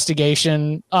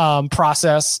investigation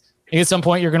process? At some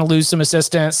point, you're going to lose some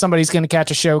assistants. Somebody's going to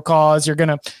catch a show cause.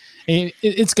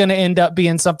 It's going to end up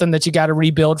being something that you got to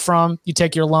rebuild from. You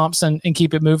take your lumps and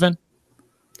keep it moving.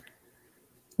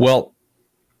 Well,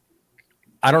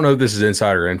 I don't know if this is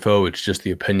insider info. It's just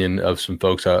the opinion of some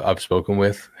folks I've spoken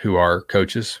with who are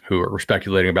coaches who are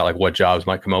speculating about what jobs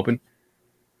might come open.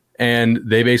 And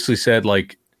they basically said,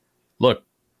 look,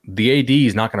 the AD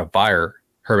is not going to fire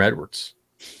Herm Edwards.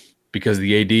 Because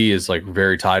the AD is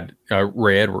very tied,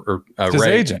 Ray Edwards or it's his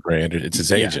agent. It's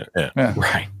his agent. Yeah.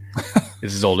 Right.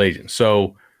 It's his old agent.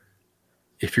 So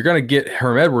if you're going to get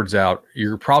Herm Edwards out,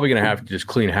 you're probably going to have to just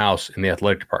clean house in the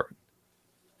athletic department,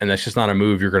 and that's just not a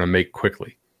move you're going to make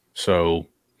quickly. So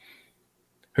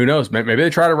who knows? Maybe they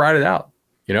try to ride it out.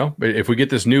 If we get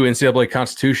this new NCAA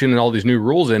constitution and all these new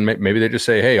rules in, maybe they just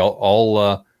say, hey,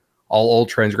 all old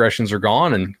transgressions are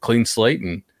gone and clean slate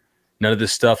and. None of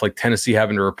this stuff like Tennessee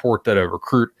having to report that a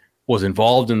recruit was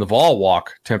involved in the Vol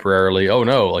walk temporarily. Oh,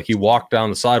 no, he walked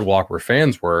down the sidewalk where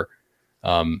fans were.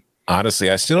 Honestly,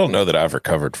 I still don't know that I've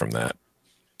recovered from that.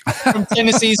 From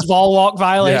Tennessee's Vol walk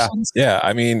violations? Yeah,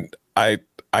 I mean, I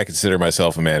consider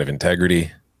myself a man of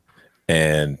integrity.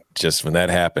 And just when that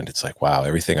happened, it's wow,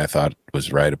 everything I thought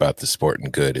was right about the sport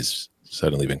and good has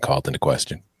suddenly been called into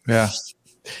question. Yeah.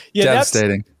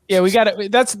 Devastating. Yeah, we got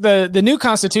it. That's the new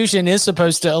Constitution is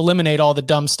supposed to eliminate all the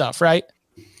dumb stuff, right?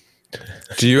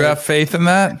 Do you have faith in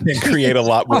that? And create a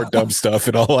lot more dumb stuff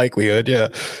in all likelihood. Yeah.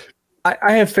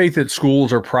 I have faith that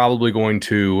schools are probably going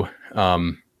to,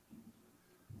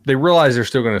 they realize they're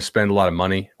still going to spend a lot of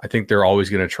money. I think they're always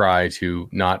going to try to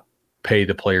not pay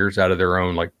the players out of their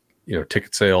own,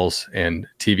 ticket sales and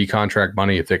TV contract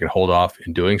money if they can hold off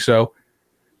in doing so.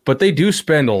 But they do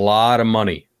spend a lot of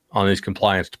money on these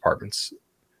compliance departments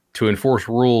to enforce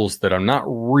rules that I'm not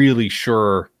really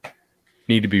sure,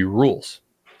 need to be rules.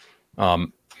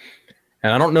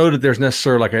 And I don't know that there's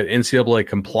necessarily like an NCAA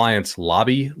compliance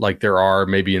lobby like there are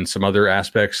maybe in some other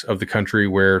aspects of the country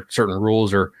where certain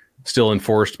rules are still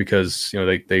enforced because,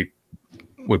 they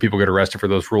when people get arrested for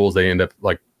those rules, they end up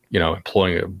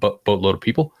employing a boatload of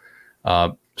people.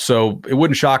 So it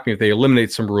wouldn't shock me if they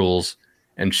eliminate some rules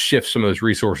and shift some of those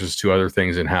resources to other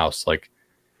things in-house, like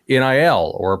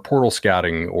NIL or portal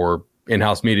scouting or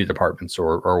in-house media departments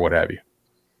or what have you.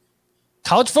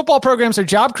 College football programs are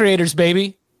job creators,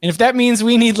 baby. And if that means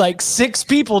we need like 6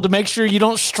 people to make sure you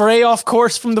don't stray off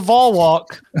course from the Vol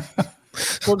Walk,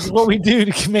 what we do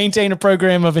to maintain a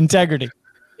program of integrity.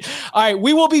 All right,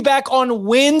 we will be back on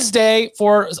Wednesday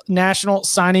for National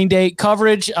Signing Day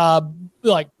coverage.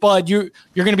 Bud, you're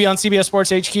going to be on CBS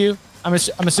Sports HQ. I'm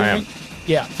assuming.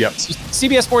 Yeah. Yep.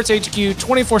 CBS Sports HQ,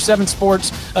 24/7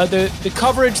 sports. The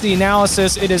coverage, the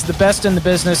analysis, it is the best in the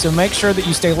business. So make sure that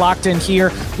you stay locked in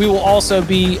here. We will also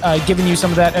be giving you some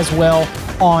of that as well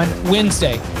on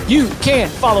Wednesday. You can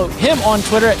follow him on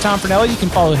Twitter at Tom Fornelli. You can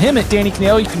follow him at Danny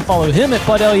Cannell. You can follow him at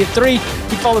Bud Elliott 3. You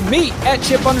can follow me at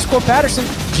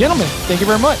Chip_Patterson. Gentlemen, thank you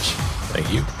very much.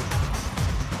 Thank you.